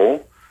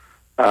goal,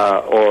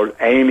 or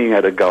aiming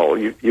at a goal.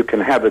 You can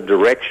have a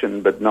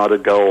direction but not a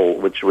goal,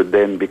 which would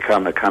then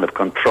become a kind of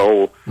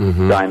control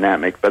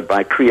dynamic. But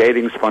by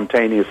creating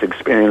spontaneous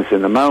experience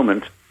in the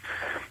moment,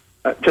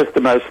 just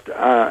the most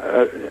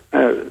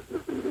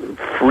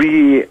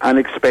free,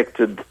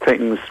 unexpected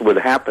things would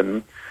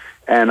happen.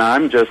 And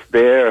I'm just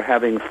there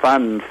having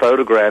fun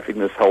photographing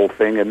this whole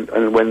thing.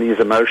 And when these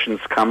emotions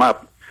come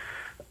up,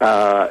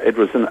 it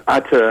was an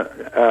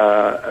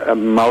utter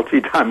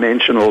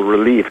multi-dimensional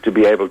relief to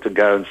be able to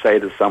go and say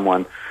to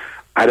someone,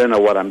 I don't know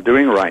what I'm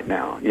doing right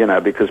now,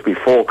 because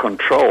before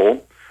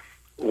control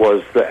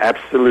was the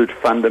absolute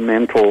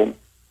fundamental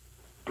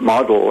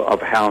model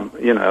of how,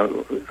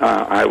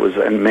 I was,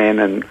 and men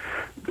and,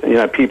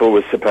 people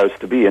were supposed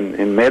to be.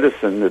 In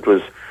medicine, it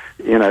was,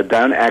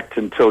 don't act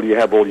until you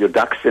have all your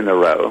ducks in a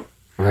row.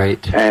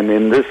 Right. And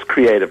in this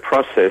creative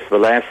process, the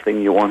last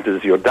thing you want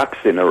is your ducks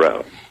in a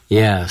row.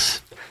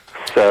 Yes.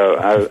 So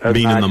a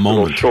Being nice in the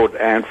little moment. short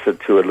answer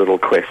to a little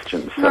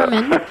question. So.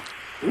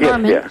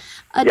 Norman,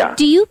 Yeah.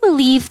 do you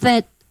believe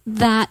that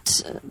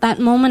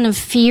moment of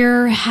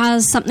fear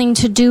has something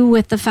to do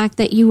with the fact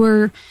that you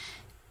were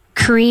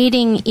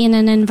creating in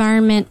an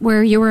environment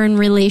where you were in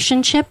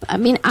relationship? I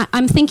mean,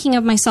 I'm thinking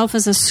of myself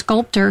as a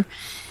sculptor,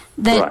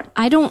 that Right.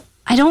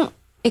 I don't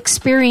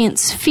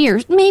experience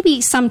fear.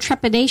 Maybe some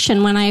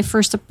trepidation when I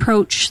first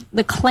approach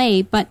the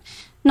clay, but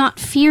not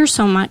fear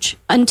so much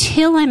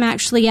until I'm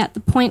actually at the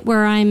point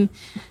where I'm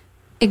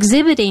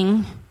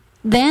exhibiting.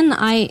 Then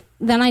I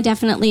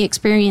definitely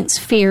experience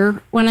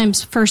fear when I'm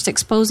first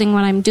exposing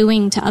what I'm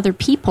doing to other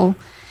people.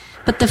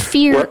 But the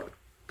fear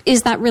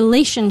is that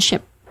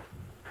relationship.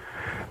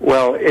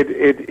 Well, it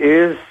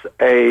is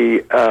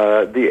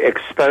the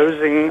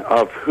exposing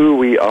of who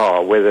we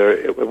are,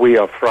 whether we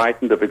are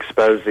frightened of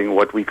exposing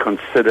what we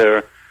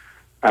consider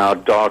our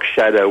dark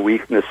shadow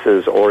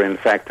weaknesses, or in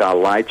fact our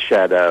light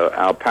shadow,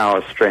 our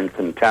power, strength,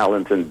 and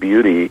talent and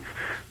beauty.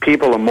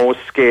 People are more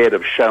scared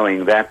of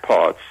showing that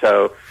part.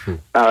 So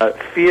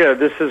fear,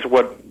 this is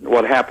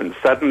what happened.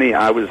 Suddenly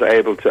I was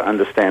able to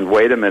understand,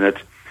 wait a minute,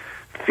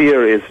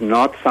 fear is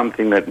not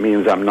something that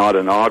means I'm not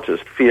an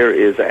artist. Fear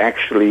is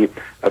actually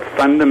a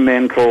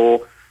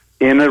fundamental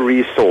inner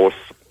resource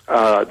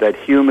that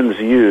humans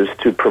use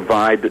to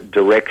provide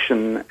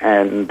direction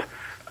and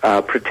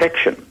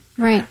protection.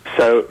 Right.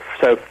 So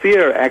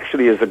fear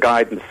actually is a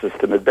guidance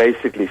system. It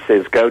basically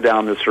says, go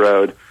down this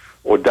road,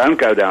 or don't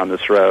go down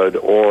this road,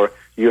 or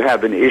you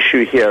have an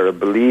issue here, a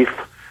belief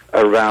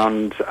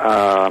around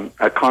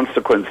a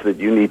consequence that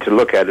you need to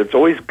look at. It's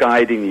always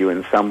guiding you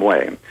in some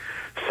way.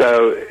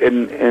 So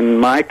in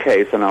my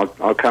case, and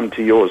I'll come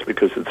to yours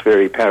because it's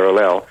very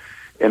parallel,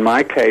 in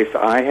my case,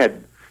 I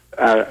had,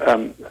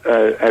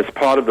 as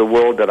part of the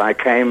world that I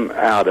came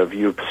out of,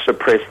 you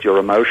suppressed your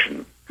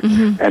emotion.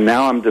 Mm-hmm. And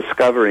now I'm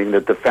discovering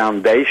that the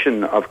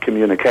foundation of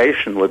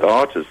communication with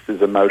artists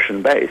is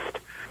emotion-based.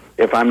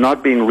 If I'm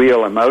not being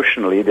real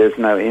emotionally, there's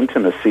no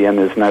intimacy, and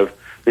there's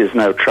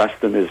no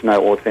trust, and there's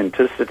no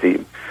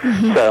authenticity.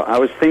 Mm-hmm. So I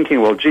was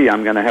thinking, well, gee,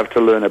 I'm going to have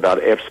to learn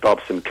about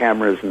f-stops and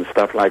cameras and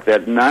stuff like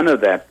that. None of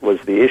that was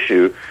the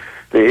issue.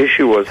 The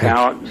issue was,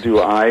 how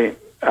do I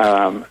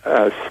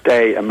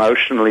stay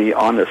emotionally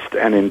honest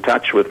and in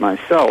touch with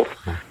myself?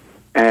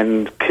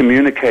 and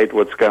communicate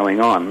what's going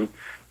on.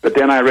 But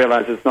then I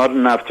realized it's not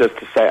enough just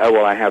to say, oh,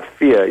 well, I have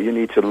fear. You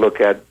need to look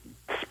at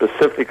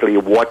specifically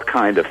what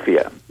kind of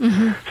fear.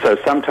 Mm-hmm. So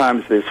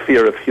sometimes there's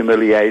fear of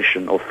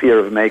humiliation, or fear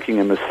of making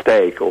a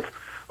mistake, or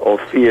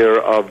fear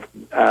of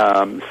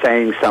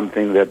saying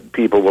something that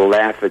people will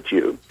laugh at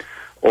you,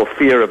 or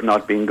fear of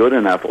not being good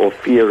enough, or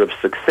fear of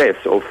success,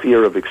 or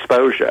fear of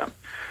exposure.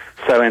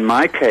 So in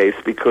my case,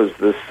 because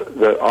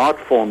the art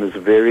form is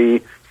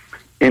very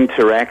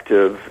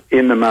interactive,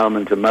 in the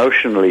moment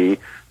emotionally,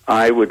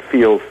 I would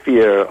feel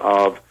fear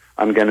of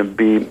I'm going to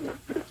be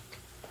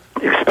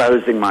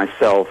exposing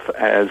myself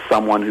as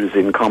someone who's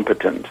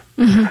incompetent.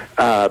 Mm-hmm.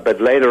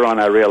 But later on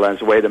I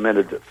realized, wait a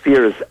minute,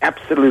 fear is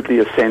absolutely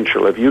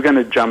essential. If you're going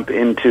to jump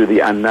into the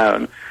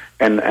unknown,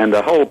 and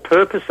the whole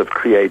purpose of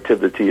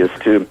creativity is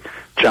to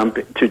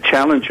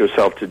challenge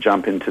yourself to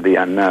jump into the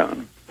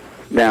unknown.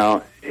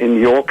 Now, in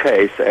your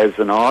case, as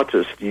an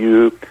artist,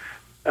 you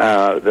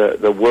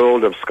the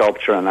world of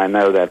sculpture, and I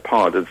know that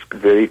part, there's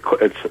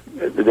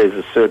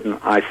a certain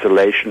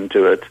isolation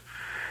to it.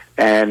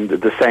 And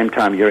at the same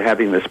time, you're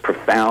having this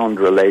profound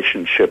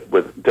relationship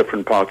with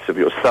different parts of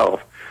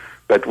yourself.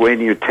 But when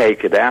you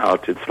take it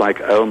out, it's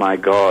like, oh my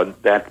God,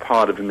 that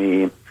part of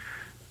me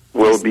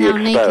will be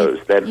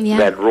exposed,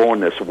 that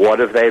rawness.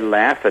 What if they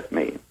laugh at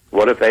me?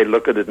 What if they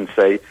look at it and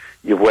say,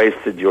 you've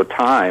wasted your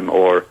time?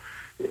 Or,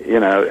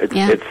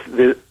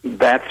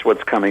 that's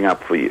what's coming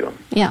up for you.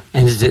 Yeah.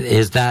 And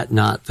is that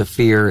not the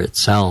fear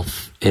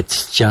itself?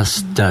 It's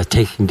just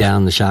taking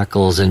down the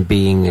shackles and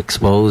being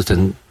exposed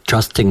and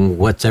trusting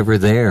what's ever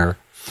there.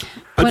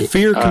 But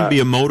fear can be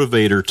a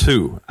motivator,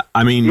 too.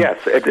 I mean... Yes,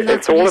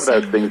 it's all of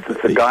those things.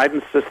 It's a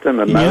guidance system,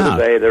 a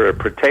motivator, a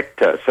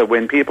protector. So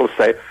when people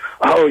say,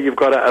 oh, you've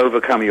got to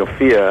overcome your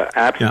fear,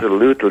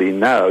 absolutely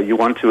no. You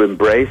want to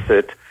embrace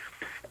it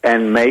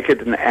and make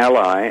it an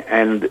ally.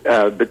 And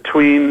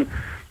between...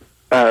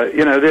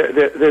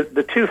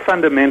 the two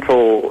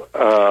fundamental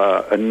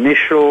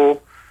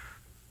initial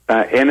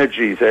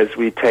energies as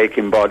we take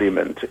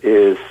embodiment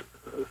is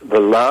the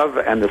love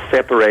and the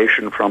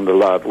separation from the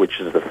love, which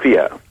is the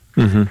fear.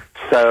 Mm-hmm.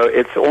 So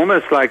it's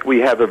almost like we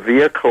have a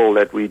vehicle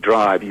that we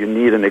drive. You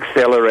need an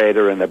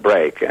accelerator and a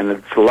brake. And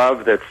it's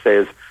love that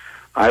says,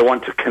 I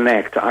want to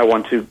connect, I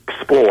want to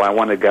explore, I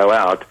want to go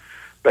out.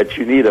 But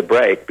you need a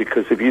brake,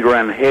 because if you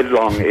run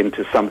headlong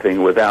into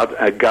something without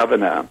a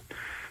governor.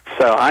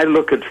 So I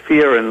look at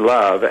fear and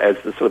love as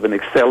the sort of an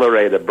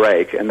accelerator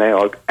brake, and they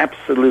are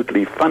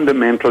absolutely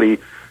fundamentally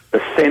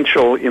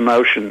essential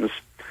emotions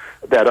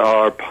that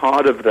are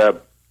part of the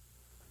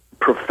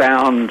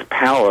profound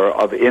power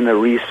of inner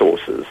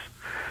resources.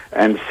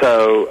 And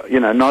so,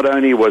 not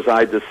only was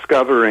I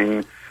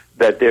discovering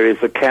that there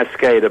is a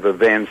cascade of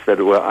events that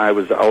I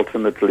was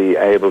ultimately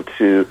able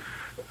to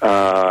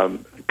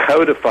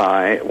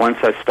codify once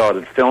I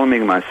started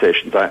filming my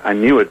sessions. I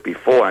knew it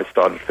before I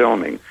started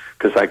filming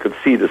because I could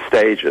see the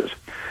stages.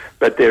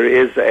 But there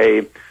is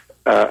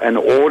an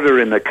order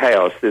in the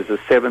chaos. There's a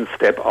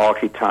 7-step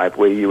archetype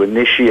where you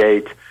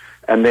initiate,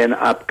 and then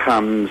up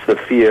comes the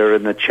fear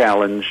and the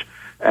challenge,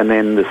 and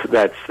then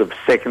that's the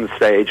second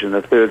stage, and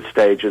the third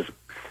stage is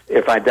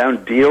if I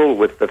don't deal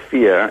with the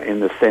fear in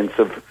the sense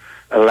of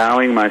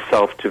allowing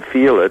myself to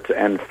feel it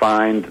and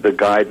find the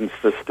guidance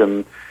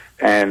system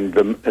and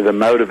the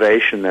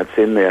motivation that's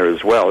in there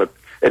as well.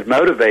 It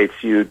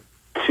motivates you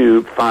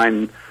to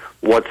find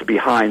what's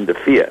behind the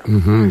fear.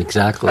 Mm-hmm,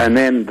 exactly. And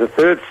then the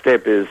third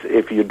step is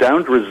if you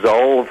don't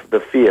resolve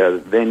the fear,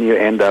 then you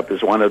end up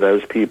as one of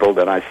those people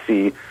that I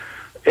see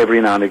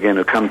every now and again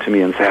who come to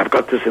me and say, I've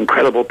got this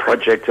incredible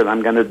project and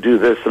I'm going to do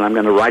this and I'm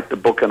going to write the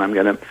book and I'm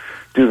going to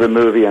do the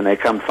movie, and they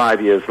come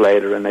 5 years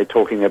later and they're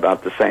talking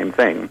about the same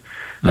thing.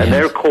 Yes. And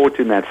they're caught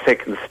in that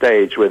second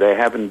stage where they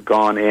haven't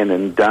gone in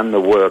and done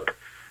the work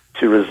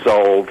to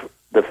resolve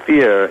the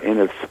fear in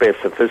its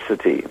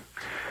specificity.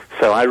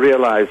 So I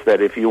realized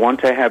that if you want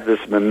to have this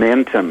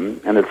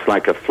momentum, and it's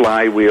like a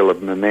flywheel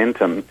of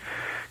momentum,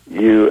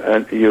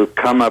 you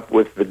come up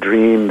with the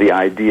dream, the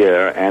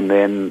idea, and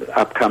then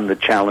up come the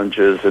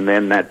challenges, and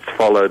then that's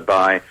followed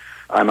by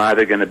I'm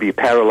either going to be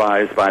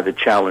paralyzed by the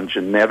challenge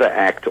and never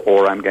act,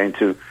 or I'm going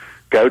to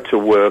go to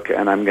work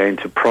and I'm going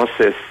to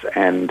process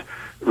and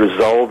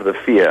resolve the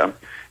fear.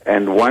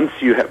 And once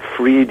you have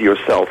freed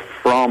yourself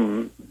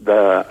from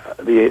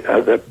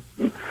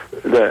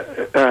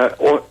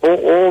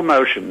all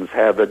motions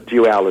have a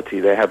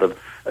duality. They have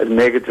a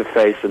negative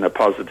face and a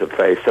positive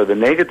face. So the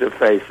negative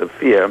face of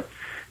fear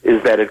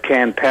is that it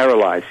can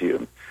paralyze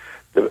you.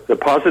 The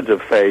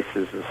positive face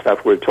is the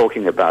stuff we're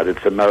talking about.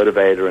 It's a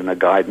motivator and a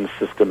guidance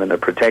system and a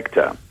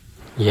protector.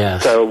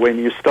 Yes. So when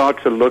you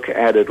start to look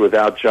at it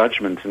without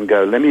judgment and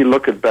go, let me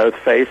look at both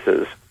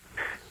faces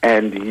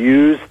and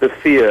use the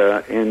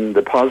fear in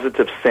the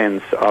positive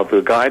sense of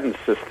the guidance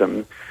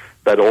system,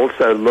 but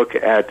also look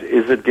at,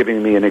 is it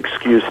giving me an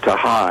excuse to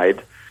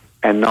hide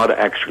and not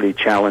actually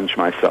challenge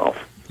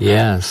myself?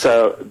 Yes.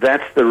 So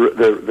that's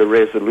the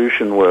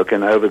resolution work,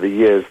 and over the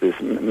years there's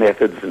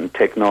methods and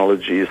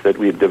technologies that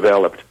we've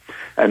developed.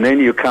 And then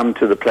you come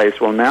to the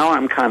place, well, now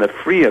I'm kind of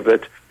free of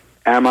it,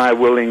 am I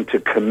willing to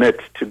commit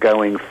to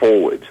going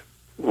forward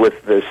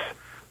with this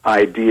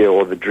idea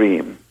or the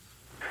dream?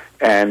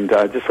 And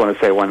I just want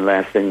to say one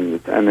last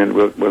thing, and then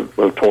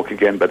we'll talk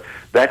again. But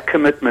that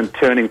commitment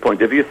turning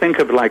point, if you think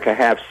of like a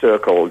half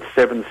circle, it's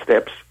 7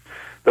 steps.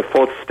 The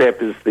 4th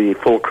step is the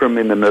fulcrum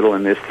in the middle,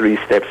 and there's 3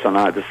 steps on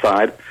either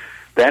side.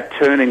 That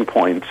turning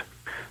point,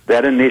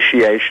 that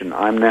initiation,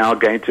 I'm now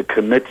going to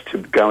commit to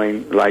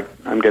going, like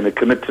I'm going to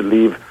commit to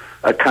leave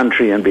a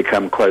country and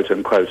become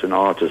quote-unquote an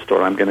artist,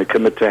 or I'm going to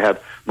commit to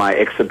have my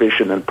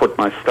exhibition and put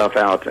my stuff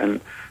out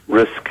and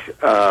risk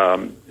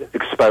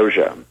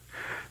exposure.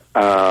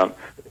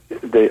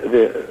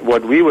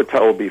 What we were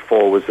told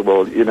before was,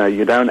 well,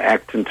 you don't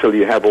act until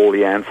you have all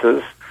the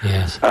answers.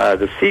 Yes.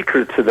 The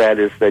secret to that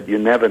is that you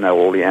never know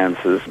all the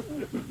answers,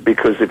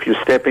 because if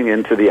you're stepping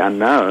into the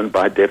unknown,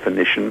 by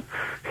definition,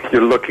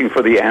 you're looking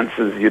for the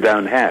answers you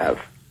don't have.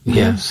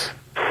 Yes.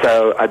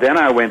 So then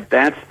I went,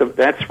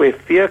 that's where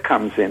fear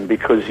comes in,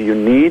 because you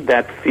need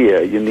that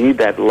fear, you need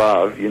that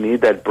love, you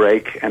need that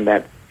brake and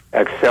that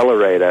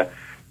accelerator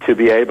to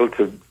be able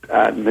to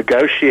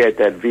negotiate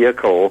that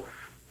vehicle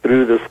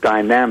through this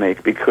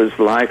dynamic, because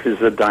life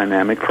is a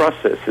dynamic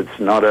process. It's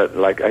not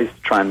I used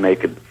to try and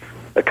make it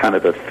a kind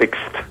of a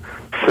fixed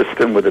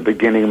system with a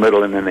beginning,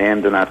 middle, and an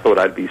end, and I thought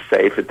I'd be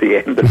safe at the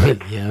end of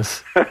it.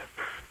 Yes.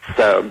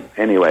 So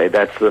anyway,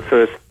 that's the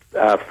first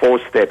 4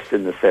 steps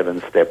in the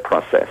 7-step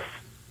process.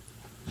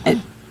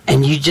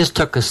 And you just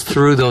took us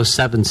through those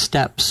 7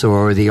 steps,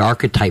 or the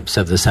archetypes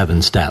of the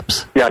 7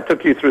 steps. Yeah, I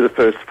took you through the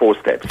first 4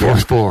 steps.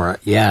 Four,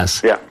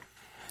 yes. Yeah.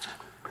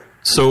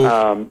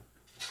 So,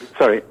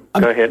 sorry,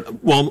 go ahead.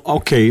 Well,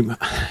 okay,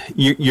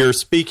 you're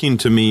speaking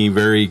to me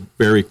very,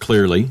 very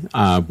clearly,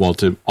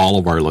 to all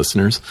of our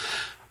listeners.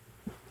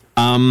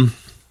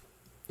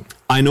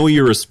 I know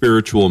you're a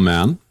spiritual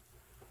man,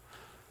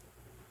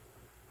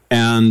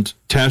 and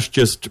Tesh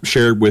just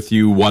shared with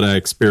you what I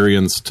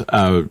experienced,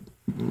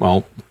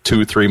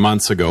 2-3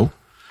 months ago.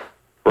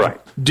 Right.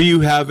 Do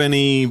you have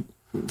any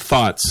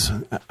thoughts?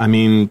 I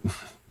mean,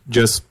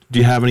 do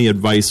you have any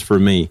advice for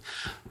me?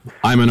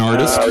 I'm an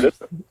artist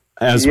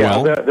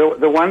well.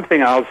 The one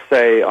thing I'll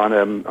say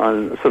on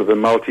sort of a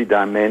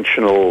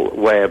multidimensional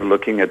way of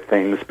looking at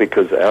things,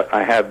 because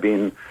I have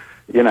been,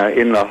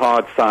 in the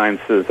hard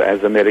sciences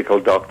as a medical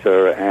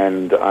doctor,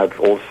 and I've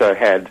also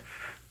had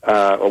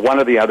one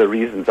of the other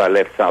reasons I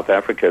left South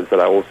Africa is that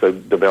I also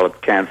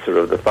developed cancer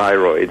of the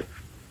thyroid.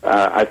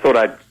 I thought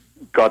I'd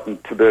gotten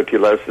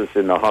tuberculosis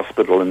in the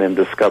hospital and then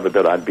discovered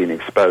that I'd been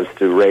exposed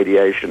to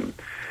radiation.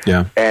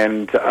 Yeah.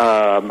 And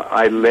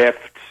I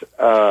left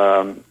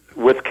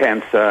with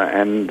cancer,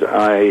 and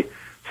I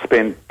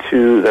spent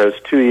those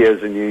 2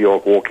 years in New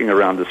York walking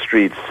around the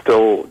streets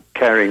still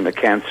carrying the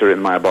cancer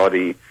in my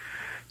body.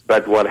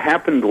 But what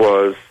happened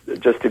was,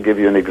 just to give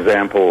you an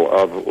example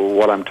of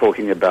what I'm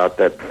talking about,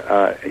 that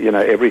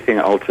everything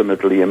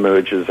ultimately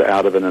emerges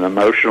out of an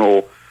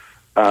emotional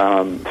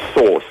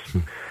source.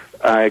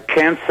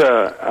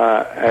 Cancer,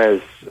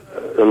 as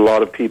a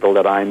lot of people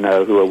that I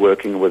know who are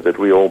working with it,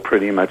 we're all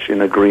pretty much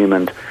in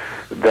agreement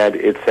that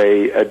it's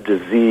a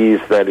disease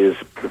that is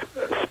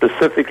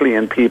specifically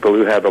in people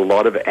who have a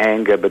lot of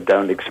anger but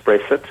don't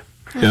express it.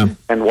 Yeah.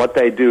 And what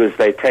they do is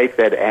they take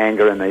that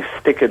anger and they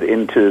stick it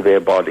into their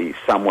body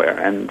somewhere.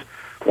 And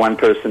one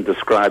person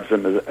describes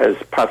them as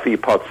puffy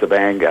pots of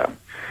anger.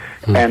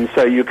 And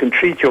so you can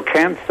treat your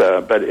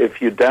cancer, but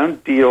if you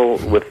don't deal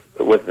with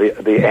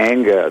the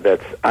anger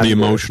that's under, the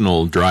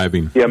emotional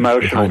driving, the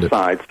emotional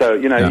side. So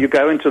you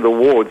go into the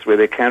wards where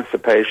they're cancer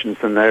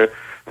patients, and they're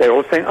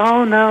all saying,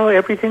 "Oh no,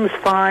 everything's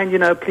fine.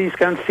 Please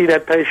go and see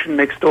that patient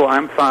next door.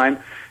 I'm fine."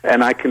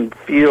 And I can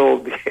feel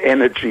the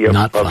energy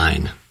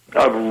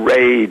of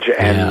rage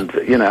and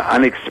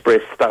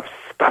unexpressed stuff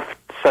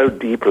so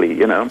deeply.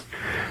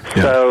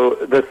 So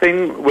the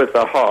thing with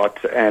the heart,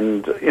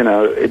 and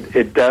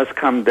it does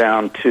come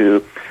down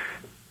to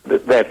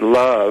that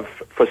love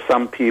for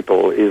some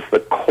people is the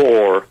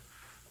core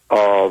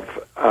of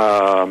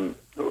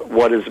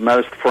what is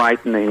most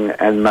frightening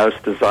and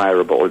most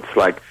desirable. It's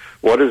like,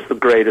 what is the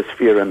greatest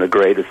fear and the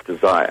greatest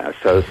desire?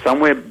 So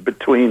somewhere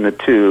between the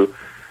two,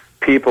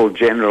 people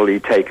generally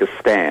take a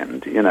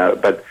stand,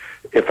 but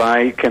if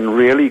I can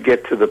really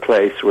get to the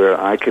place where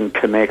I can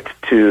connect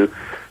to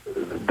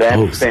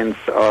that sense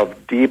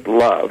of deep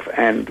love,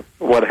 and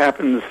what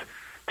happens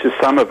to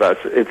some of us,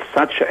 it's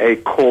such a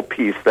core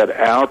piece that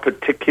our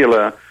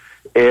particular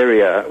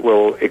area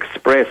will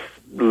express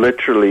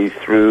literally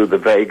through the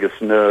vagus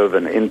nerve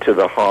and into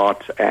the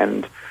heart.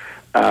 And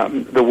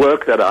the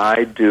work that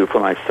I do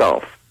for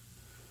myself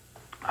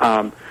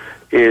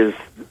is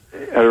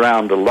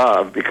around the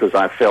love, because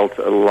I felt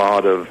a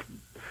lot of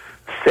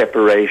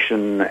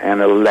separation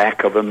and a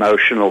lack of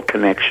emotional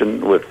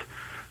connection with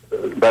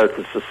both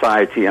the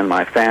society and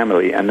my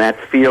family. And that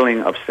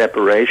feeling of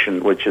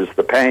separation, which is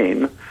the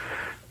pain,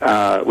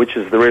 which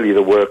is really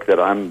the work that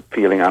I'm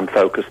feeling I'm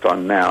focused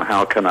on now.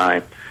 How can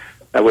I,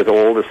 with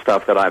all the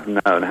stuff that I've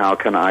known, how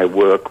can I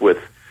work with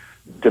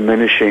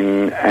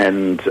diminishing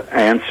and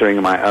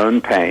answering my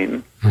own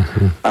pain?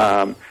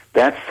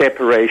 that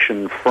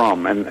separation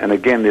from, and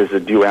again, there's a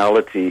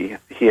duality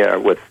here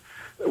with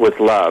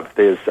love.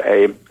 There's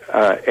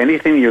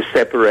anything you're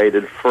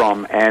separated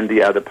from and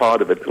the other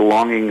part of it,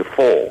 longing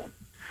for.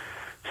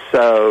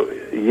 So,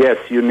 yes,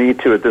 you need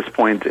to, at this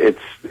point,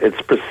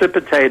 it's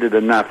precipitated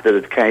enough that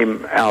it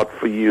came out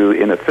for you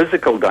in a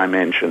physical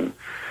dimension.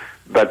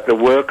 But the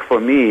work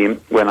for me,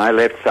 when I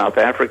left South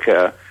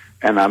Africa,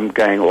 and I'm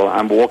going, well,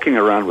 I'm walking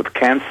around with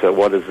cancer,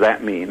 what does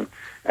that mean?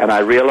 And I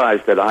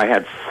realized that I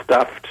had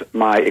stuffed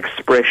my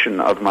expression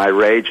of my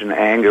rage and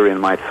anger in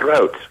my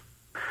throat.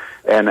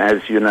 And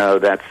as you know,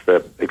 that's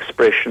the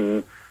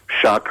expression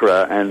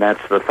chakra, and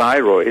that's the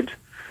thyroid.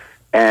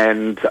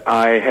 And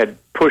I had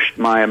pushed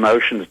my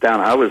emotions down.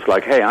 I was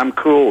like, hey, I'm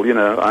cool, you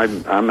know,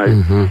 I'm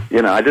a,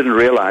 you know, I didn't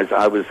realize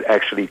I was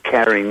actually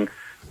carrying,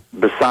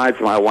 besides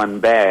my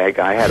one bag,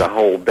 I had a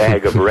whole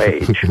bag of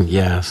rage.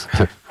 Yes.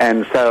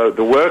 And so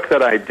the work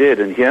that I did,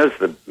 and here's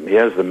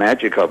the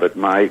magic of it,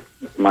 my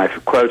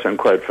quote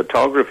unquote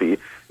photography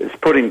is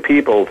putting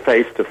people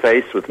face to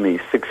face with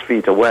me 6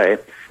 feet away,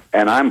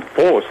 and I'm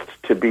forced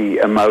to be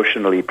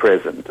emotionally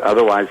present.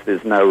 Otherwise,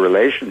 there's no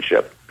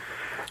relationship.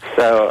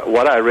 So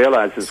what I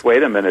realized is,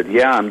 wait a minute,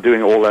 yeah, I'm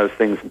doing all those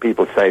things, and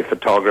people say,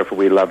 photographer,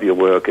 we love your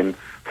work, and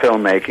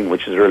filmmaking,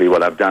 which is really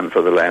what I've done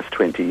for the last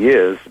 20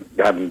 years.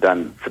 I haven't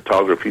done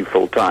photography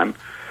full-time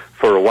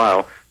for a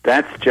while.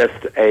 That's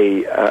just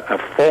a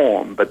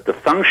form, but the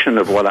function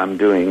of what I'm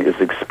doing is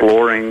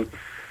exploring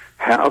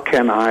how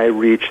can I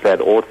reach that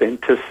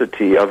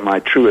authenticity of my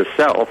truest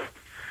self,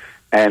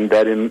 and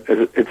that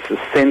it's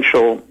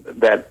essential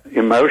that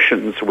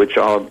emotions, which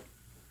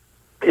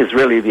is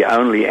really the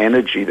only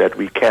energy that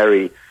we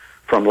carry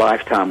from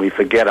lifetime. We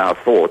forget our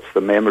thoughts.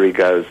 The memory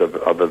goes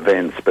of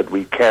events, but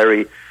we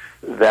carry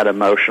that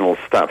emotional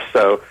stuff.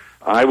 So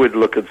I would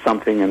look at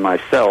something in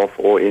myself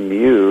or in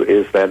you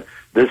is that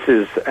this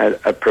is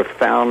a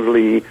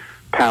profoundly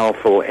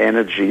powerful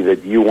energy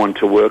that you want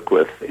to work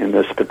with in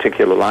this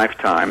particular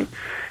lifetime.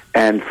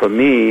 And for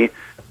me,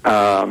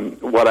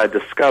 what I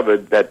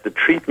discovered that the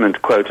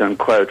treatment, quote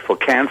unquote, for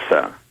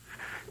cancer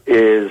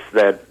is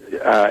that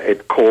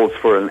it calls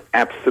for an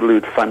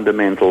absolute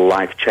fundamental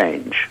life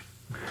change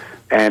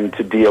and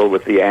to deal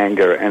with the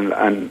anger.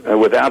 And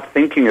without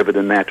thinking of it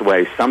in that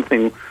way,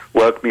 something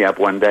woke me up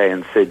one day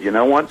and said, you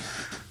know what?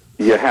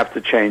 You have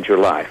to change your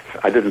life.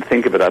 I didn't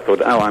think of it. I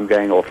thought, oh, I'm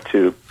going off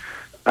to,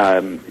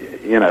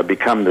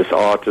 become this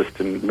artist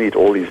and meet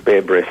all these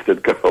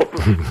bare-breasted girls.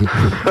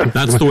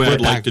 That's the way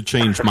I'd like to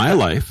change my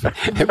life.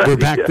 We're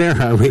back there,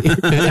 are we?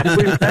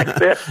 We're back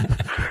there.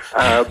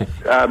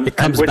 It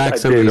comes back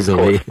so Of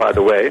easily. course, by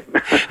the way.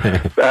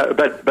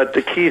 But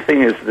the key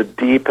thing is the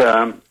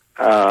deeper,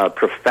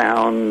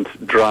 profound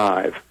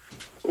drive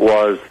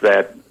was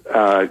that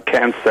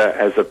cancer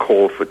as a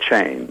call for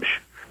change.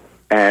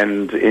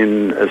 And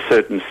in a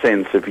certain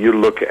sense, if you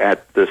look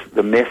at the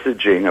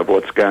messaging of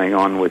what's going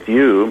on with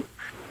you,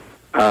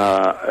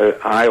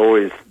 I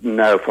always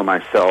know for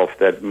myself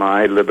that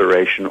my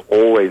liberation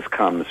always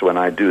comes when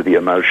I do the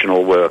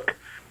emotional work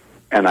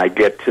and I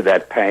get to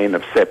that pain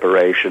of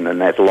separation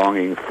and that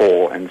longing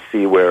for, and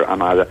see where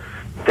I'm either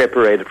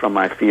separated from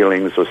my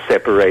feelings or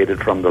separated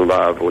from the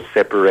love or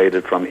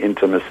separated from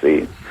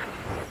intimacy.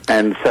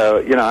 And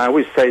so, I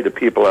always say to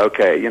people,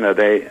 okay,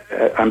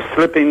 I'm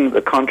slipping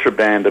the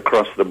contraband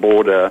across the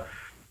border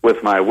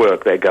with my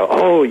work. They go,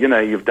 oh,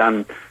 you've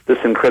done this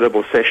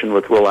incredible session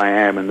with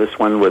will.i.am, and this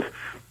one with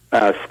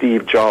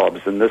Steve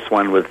Jobs, and this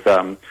one with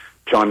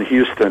John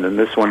Huston, and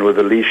this one with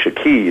Alicia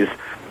Keys.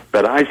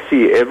 But I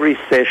see every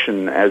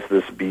session as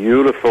this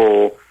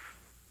beautiful,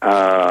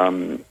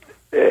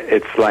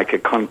 it's like a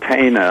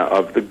container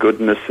of the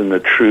goodness and the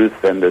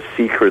truth and the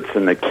secrets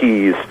and the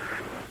keys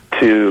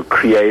to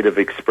creative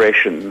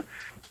expression,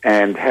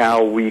 and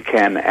how we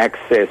can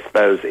access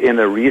those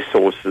inner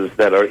resources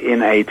that are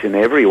innate in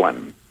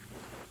everyone.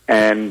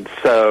 And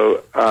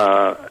so,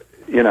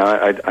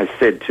 I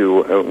said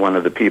to one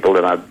of the people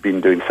that I've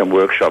been doing some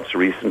workshops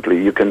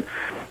recently, you can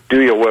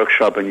do your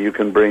workshop and you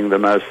can bring the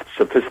most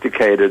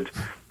sophisticated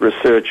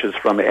researchers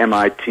from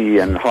MIT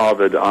and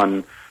Harvard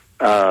on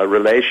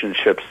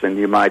relationships, and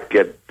you might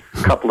get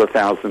a couple of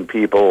thousand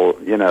people,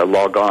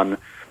 log on.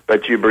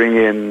 But you bring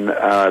in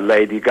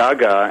Lady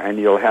Gaga, and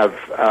you'll have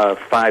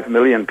 5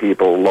 million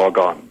people log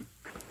on.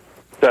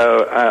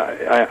 So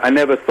I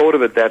never thought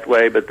of it that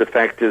way, but the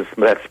fact is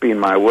that's been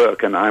my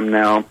work, and I'm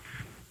now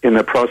in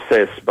the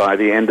process. By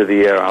the end of the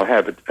year, I'll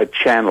have a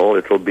channel.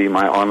 It will be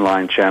my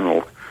online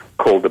channel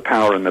called The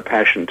Power and the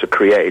Passion to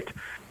Create.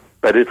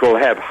 But it will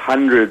have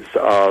hundreds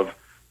of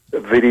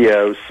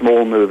videos,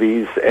 small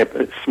movies,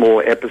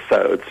 small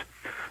episodes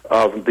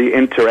of the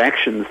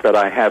interactions that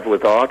I have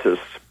with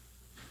artists.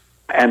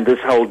 And this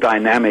whole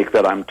dynamic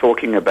that I'm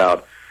talking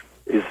about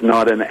is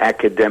not an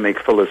academic,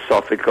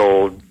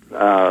 philosophical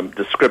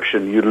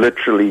description. You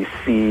literally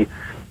see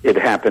it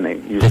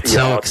happening. It's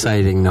so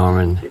exciting,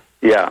 Norman.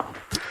 Yeah.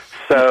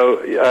 So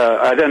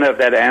I don't know if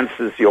that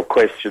answers your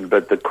question,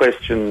 but the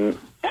question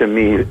to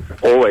me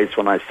always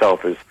for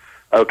myself is,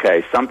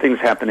 okay, something's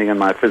happening in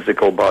my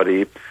physical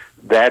body.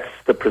 that's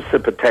the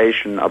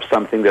precipitation of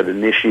something that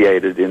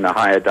initiated in the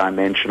higher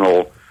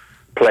dimensional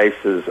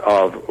places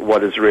of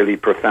what is really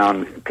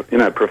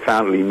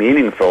profoundly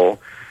meaningful.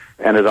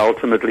 And it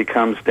ultimately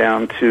comes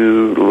down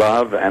to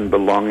love and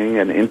belonging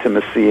and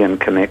intimacy and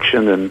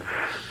connection and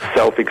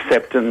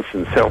self-acceptance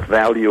and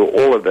self-value,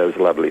 all of those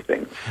lovely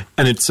things.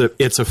 And it's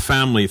a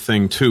family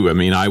thing, too. I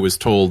mean, I was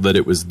told that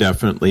it was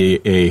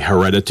definitely a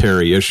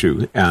hereditary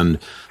issue. And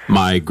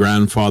my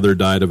grandfather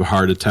died of a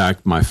heart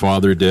attack. My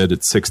father did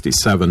at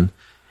 67.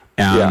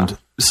 And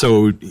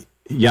so...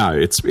 yeah,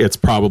 it's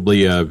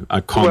probably a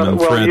common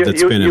thread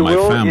that's been in my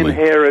family. You will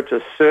inherit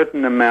a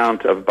certain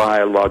amount of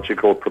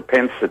biological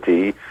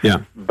propensity,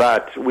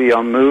 but we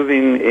are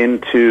moving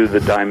into the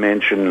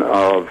dimension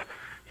of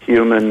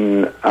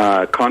human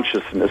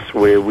consciousness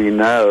where we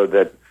know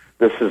that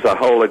this is a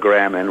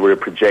hologram and we're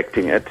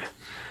projecting it,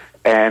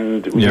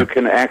 and you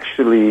can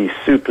actually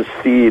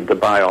supersede the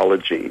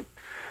biology.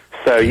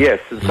 So,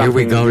 yes. It's here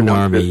we go,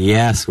 Normie.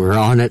 Yes, we're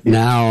on it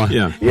now.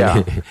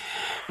 Yeah.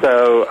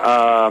 So,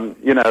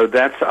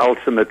 that's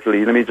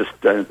ultimately... Let me just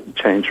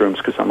change rooms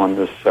because I'm on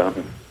this...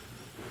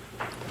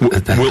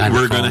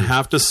 We're going to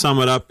have to sum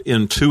it up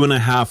in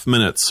 2.5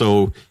 minutes.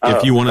 So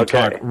if you want to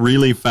talk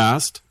really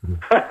fast...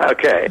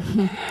 Okay.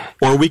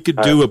 Or we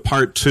could do a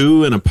part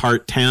 2 and a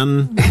part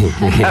 10.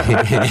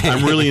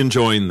 I'm really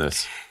enjoying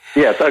this.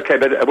 Yes, okay,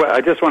 but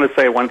I just want to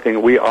say one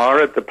thing. We are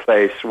at the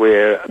place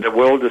where the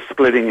world is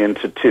splitting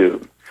into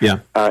two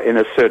in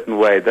a certain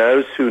way.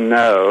 Those who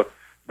know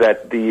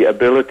that the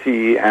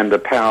ability and the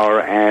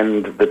power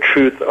and the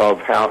truth of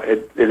how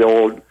it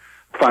all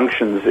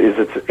functions is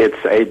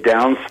it's a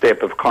down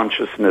step of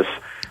consciousness,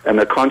 and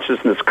the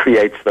consciousness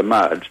creates the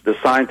mud. The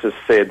scientists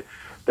said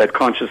that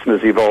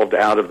consciousness evolved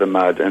out of the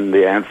mud, and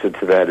the answer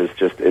to that is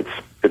just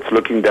it's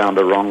looking down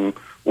the wrong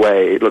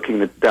way,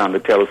 looking down the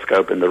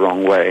telescope in the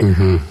wrong way.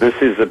 Mm-hmm. This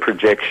is a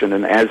projection,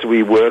 and as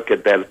we work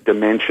at that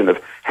dimension of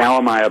how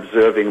am I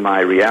observing my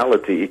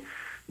reality,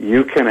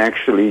 you can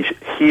actually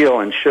heal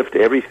and shift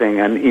everything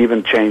and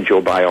even change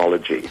your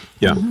biology.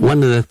 Yeah.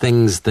 One of the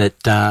things that...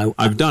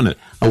 I've done it.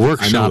 A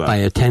workshop I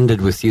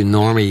attended with you,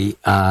 Normie,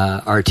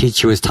 our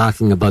teacher was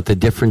talking about the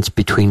difference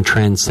between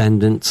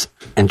transcendence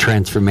and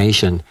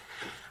transformation.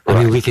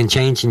 I mean, we can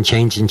change and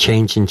change and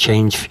change and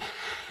change,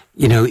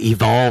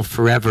 evolve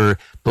forever,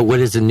 but what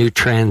does a new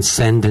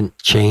transcendent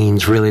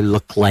change really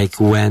look like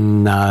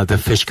when the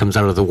fish comes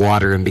out of the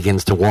water and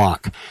begins to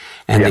walk?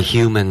 And the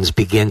humans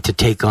begin to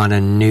take on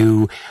a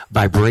new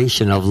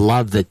vibration of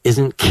love that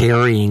isn't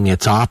carrying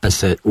its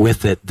opposite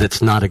with it,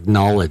 that's not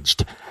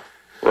acknowledged.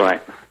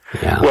 Right.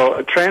 Yeah.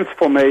 Well,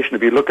 transformation,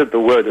 if you look at the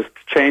word, is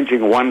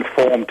changing one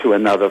form to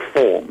another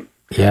form.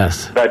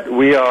 Yes. But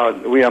we are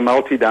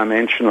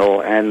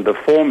multidimensional, and the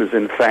form is,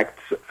 in fact,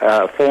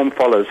 form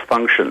follows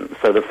function.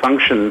 So the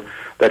function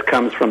that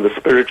comes from the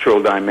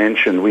spiritual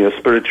dimension, we are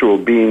spiritual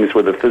beings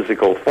with a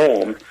physical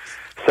form.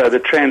 So the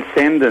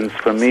transcendence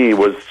for me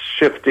was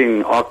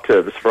shifting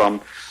octaves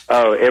from,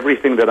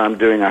 everything that I'm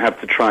doing, I have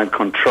to try and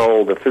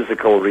control the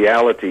physical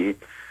reality.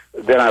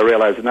 Then I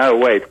realized, no,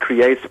 wait,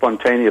 create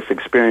spontaneous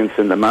experience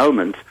in the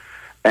moment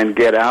and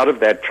get out of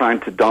that trying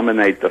to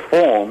dominate the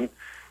form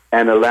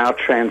and allow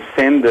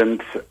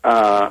transcendent,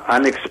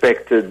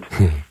 unexpected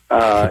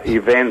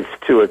events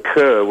to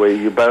occur where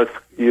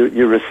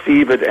you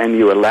receive it and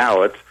you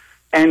allow it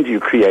and you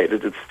create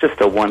it. It's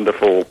just a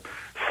wonderful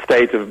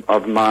state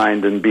of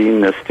mind and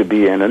beingness to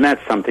be in, and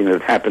that's something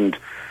that happened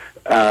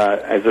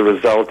as a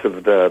result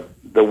of the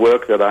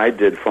work that I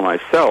did for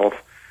myself,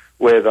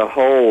 where the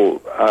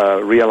whole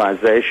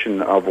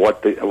realization of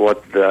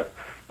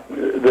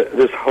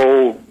this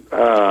whole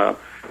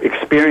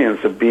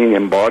experience of being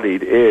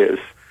embodied is.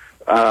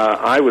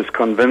 I was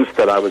convinced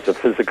that I was a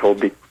physical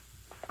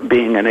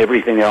being, and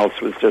everything else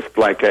was just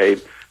like a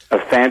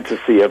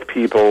fantasy of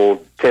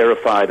people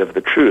terrified of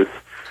the truth.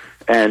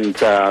 And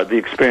the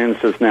experience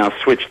has now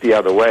switched the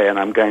other way, and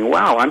I'm going,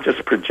 wow, I'm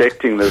just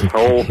projecting this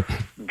whole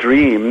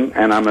dream,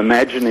 and I'm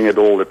imagining it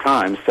all the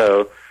time.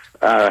 So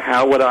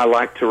how would I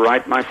like to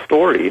write my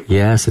story?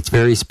 Yes, it's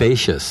very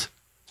spacious.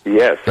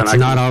 Yes. It's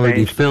not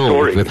already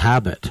filled with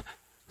habit.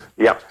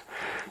 Yep.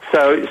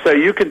 So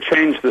you can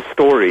change the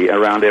story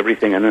around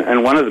everything,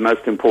 and one of the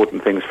most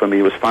important things for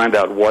me was find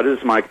out what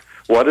is my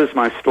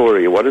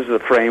story, what is the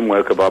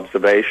framework of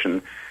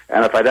observation,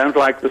 and if I don't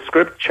like the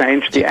script,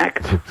 change the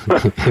act.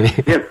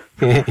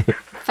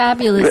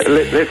 Fabulous.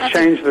 Let's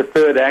change the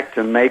third act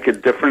and make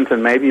it different,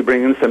 and maybe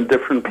bring in some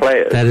different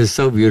players. That is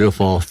so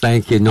beautiful.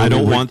 Thank you, Norman. I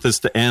don't want this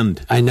to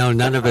end. I know,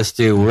 none of us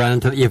do.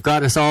 You've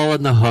got us all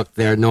on the hook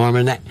there,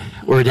 Norman.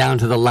 We're down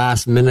to the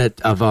last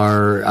minute of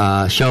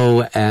our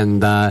show,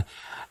 and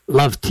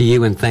love to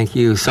you, and thank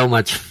you so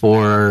much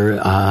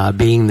for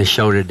being the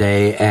show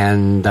today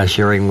and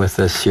sharing with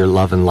us your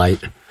love and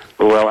light.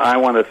 Well, I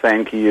want to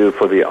thank you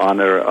for the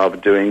honor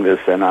of doing this,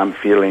 and I'm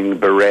feeling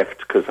bereft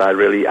because I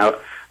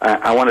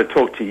want to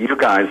talk to you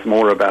guys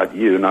more about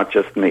you, not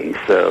just me.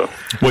 So,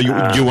 well,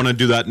 you want to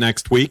do that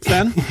next week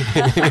then?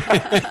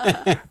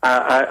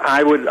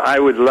 I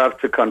would love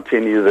to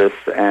continue this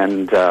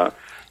and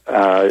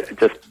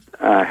just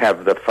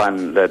have the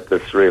fun that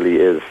this really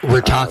is.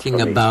 We're talking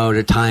for me. about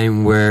a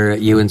time where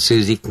you and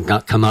Susie can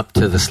come up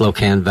to the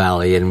Slocan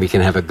Valley and we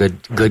can have a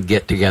good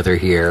get together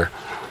here.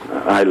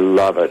 I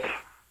love it.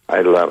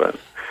 I love it.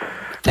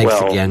 Thanks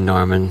Well, again,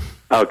 Norman.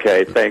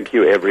 Okay, thank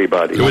you,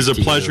 everybody. It was a to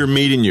you. pleasure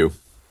meeting you.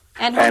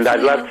 And I'd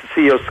hopefully love to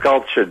see your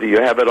sculpture. Do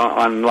you have it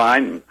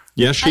online?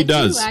 Yes, she I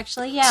does. do,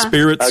 actually, yeah.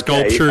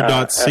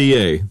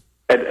 Spiritsculpture.ca.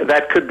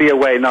 That could be a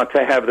way not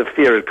to have the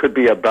fear. It could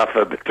be a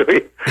buffer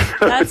between.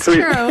 That's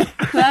true.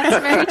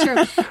 That's very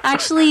true.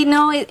 Actually,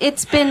 no,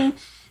 it's been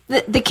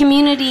the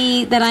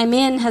community that I'm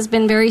in has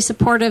been very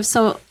supportive,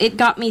 so it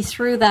got me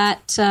through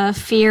that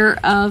fear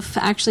of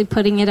actually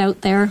putting it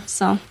out there.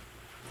 So,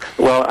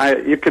 Well,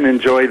 you can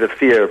enjoy the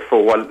fear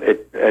for what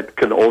it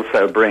can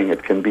also bring.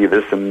 It can be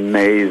this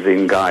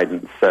amazing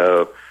guidance.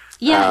 So,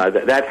 yeah.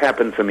 That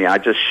happened for me. I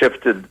just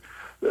shifted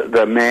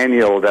the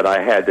manual that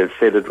I had that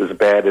said it was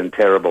bad and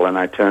terrible, and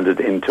I turned it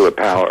into a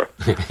power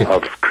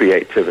of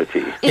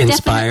creativity. It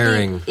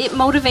Inspiring. definitely- It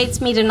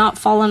motivates me to not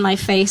fall on my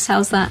face.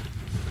 How's that?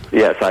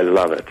 Yes, I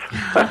love it.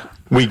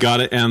 We got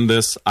to end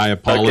this. I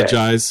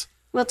apologize.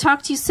 We'll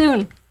talk to you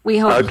soon, we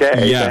hope.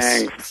 Okay, Yes.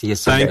 thanks. See you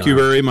soon. Thank you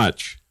very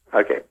much.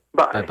 Okay,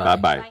 bye. Bye-bye.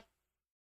 Bye-bye. Bye.